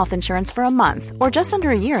short-term health insurance for a month or just under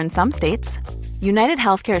a year in some states. United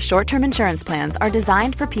Healthcare short-term insurance plans are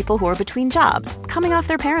designed for people who are between jobs, coming off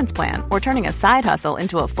their parents' plan, or turning a side hustle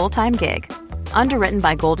into a full-time gig. Underwritten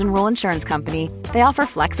by Golden Rule Insurance Company, they offer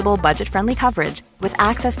flexible, budget-friendly coverage with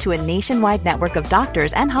access to a nationwide network of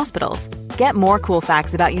doctors and hospitals. Get more cool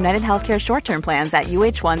facts about United Healthcare short-term plans at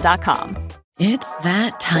uh1.com. It's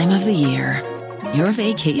that time of the year. Your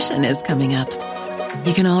vacation is coming up.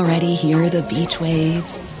 You can already hear the beach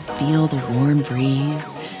waves, feel the warm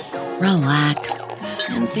breeze, relax,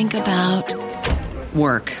 and think about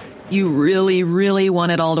work. You really, really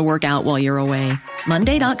want it all to work out while you're away.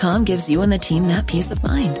 Monday.com gives you and the team that peace of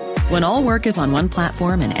mind. When all work is on one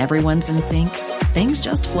platform and everyone's in sync, things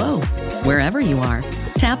just flow. Wherever you are,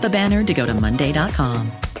 tap the banner to go to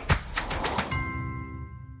Monday.com.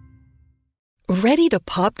 Ready to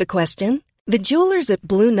pop the question? The jewelers at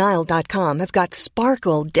BlueNile.com have got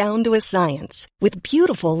sparkle down to a science with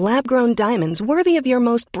beautiful lab-grown diamonds worthy of your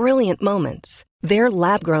most brilliant moments. Their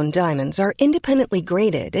lab-grown diamonds are independently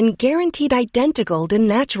graded and guaranteed identical to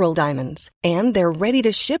natural diamonds, and they're ready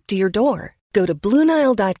to ship to your door. Go to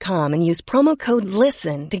BlueNile.com and use promo code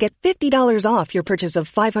LISTEN to get $50 off your purchase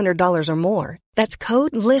of $500 or more. That's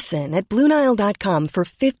code LISTEN at BlueNile.com for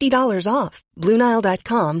 $50 off.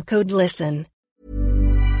 BlueNile.com, code LISTEN.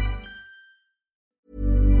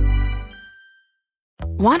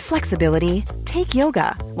 Want flexibility? Take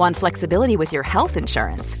yoga. Want flexibility with your health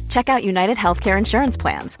insurance? Check out United Healthcare Insurance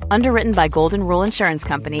Plans. Underwritten by Golden Rule Insurance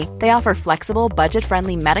Company, they offer flexible,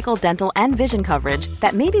 budget-friendly medical, dental, and vision coverage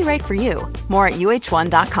that may be right for you. More at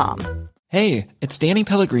uh1.com. Hey, it's Danny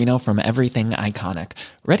Pellegrino from Everything Iconic.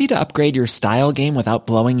 Ready to upgrade your style game without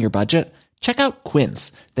blowing your budget? Check out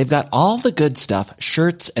Quince. They've got all the good stuff,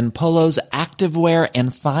 shirts and polos, activewear,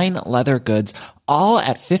 and fine leather goods, all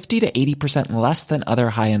at 50 to 80% less than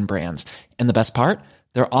other high-end brands. And the best part?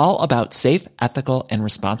 They're all about safe, ethical, and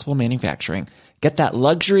responsible manufacturing. Get that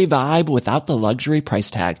luxury vibe without the luxury price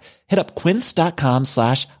tag. Hit up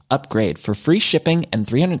quince.com/upgrade for free shipping and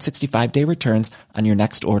 365-day returns on your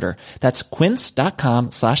next order. That's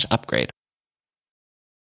quince.com/upgrade.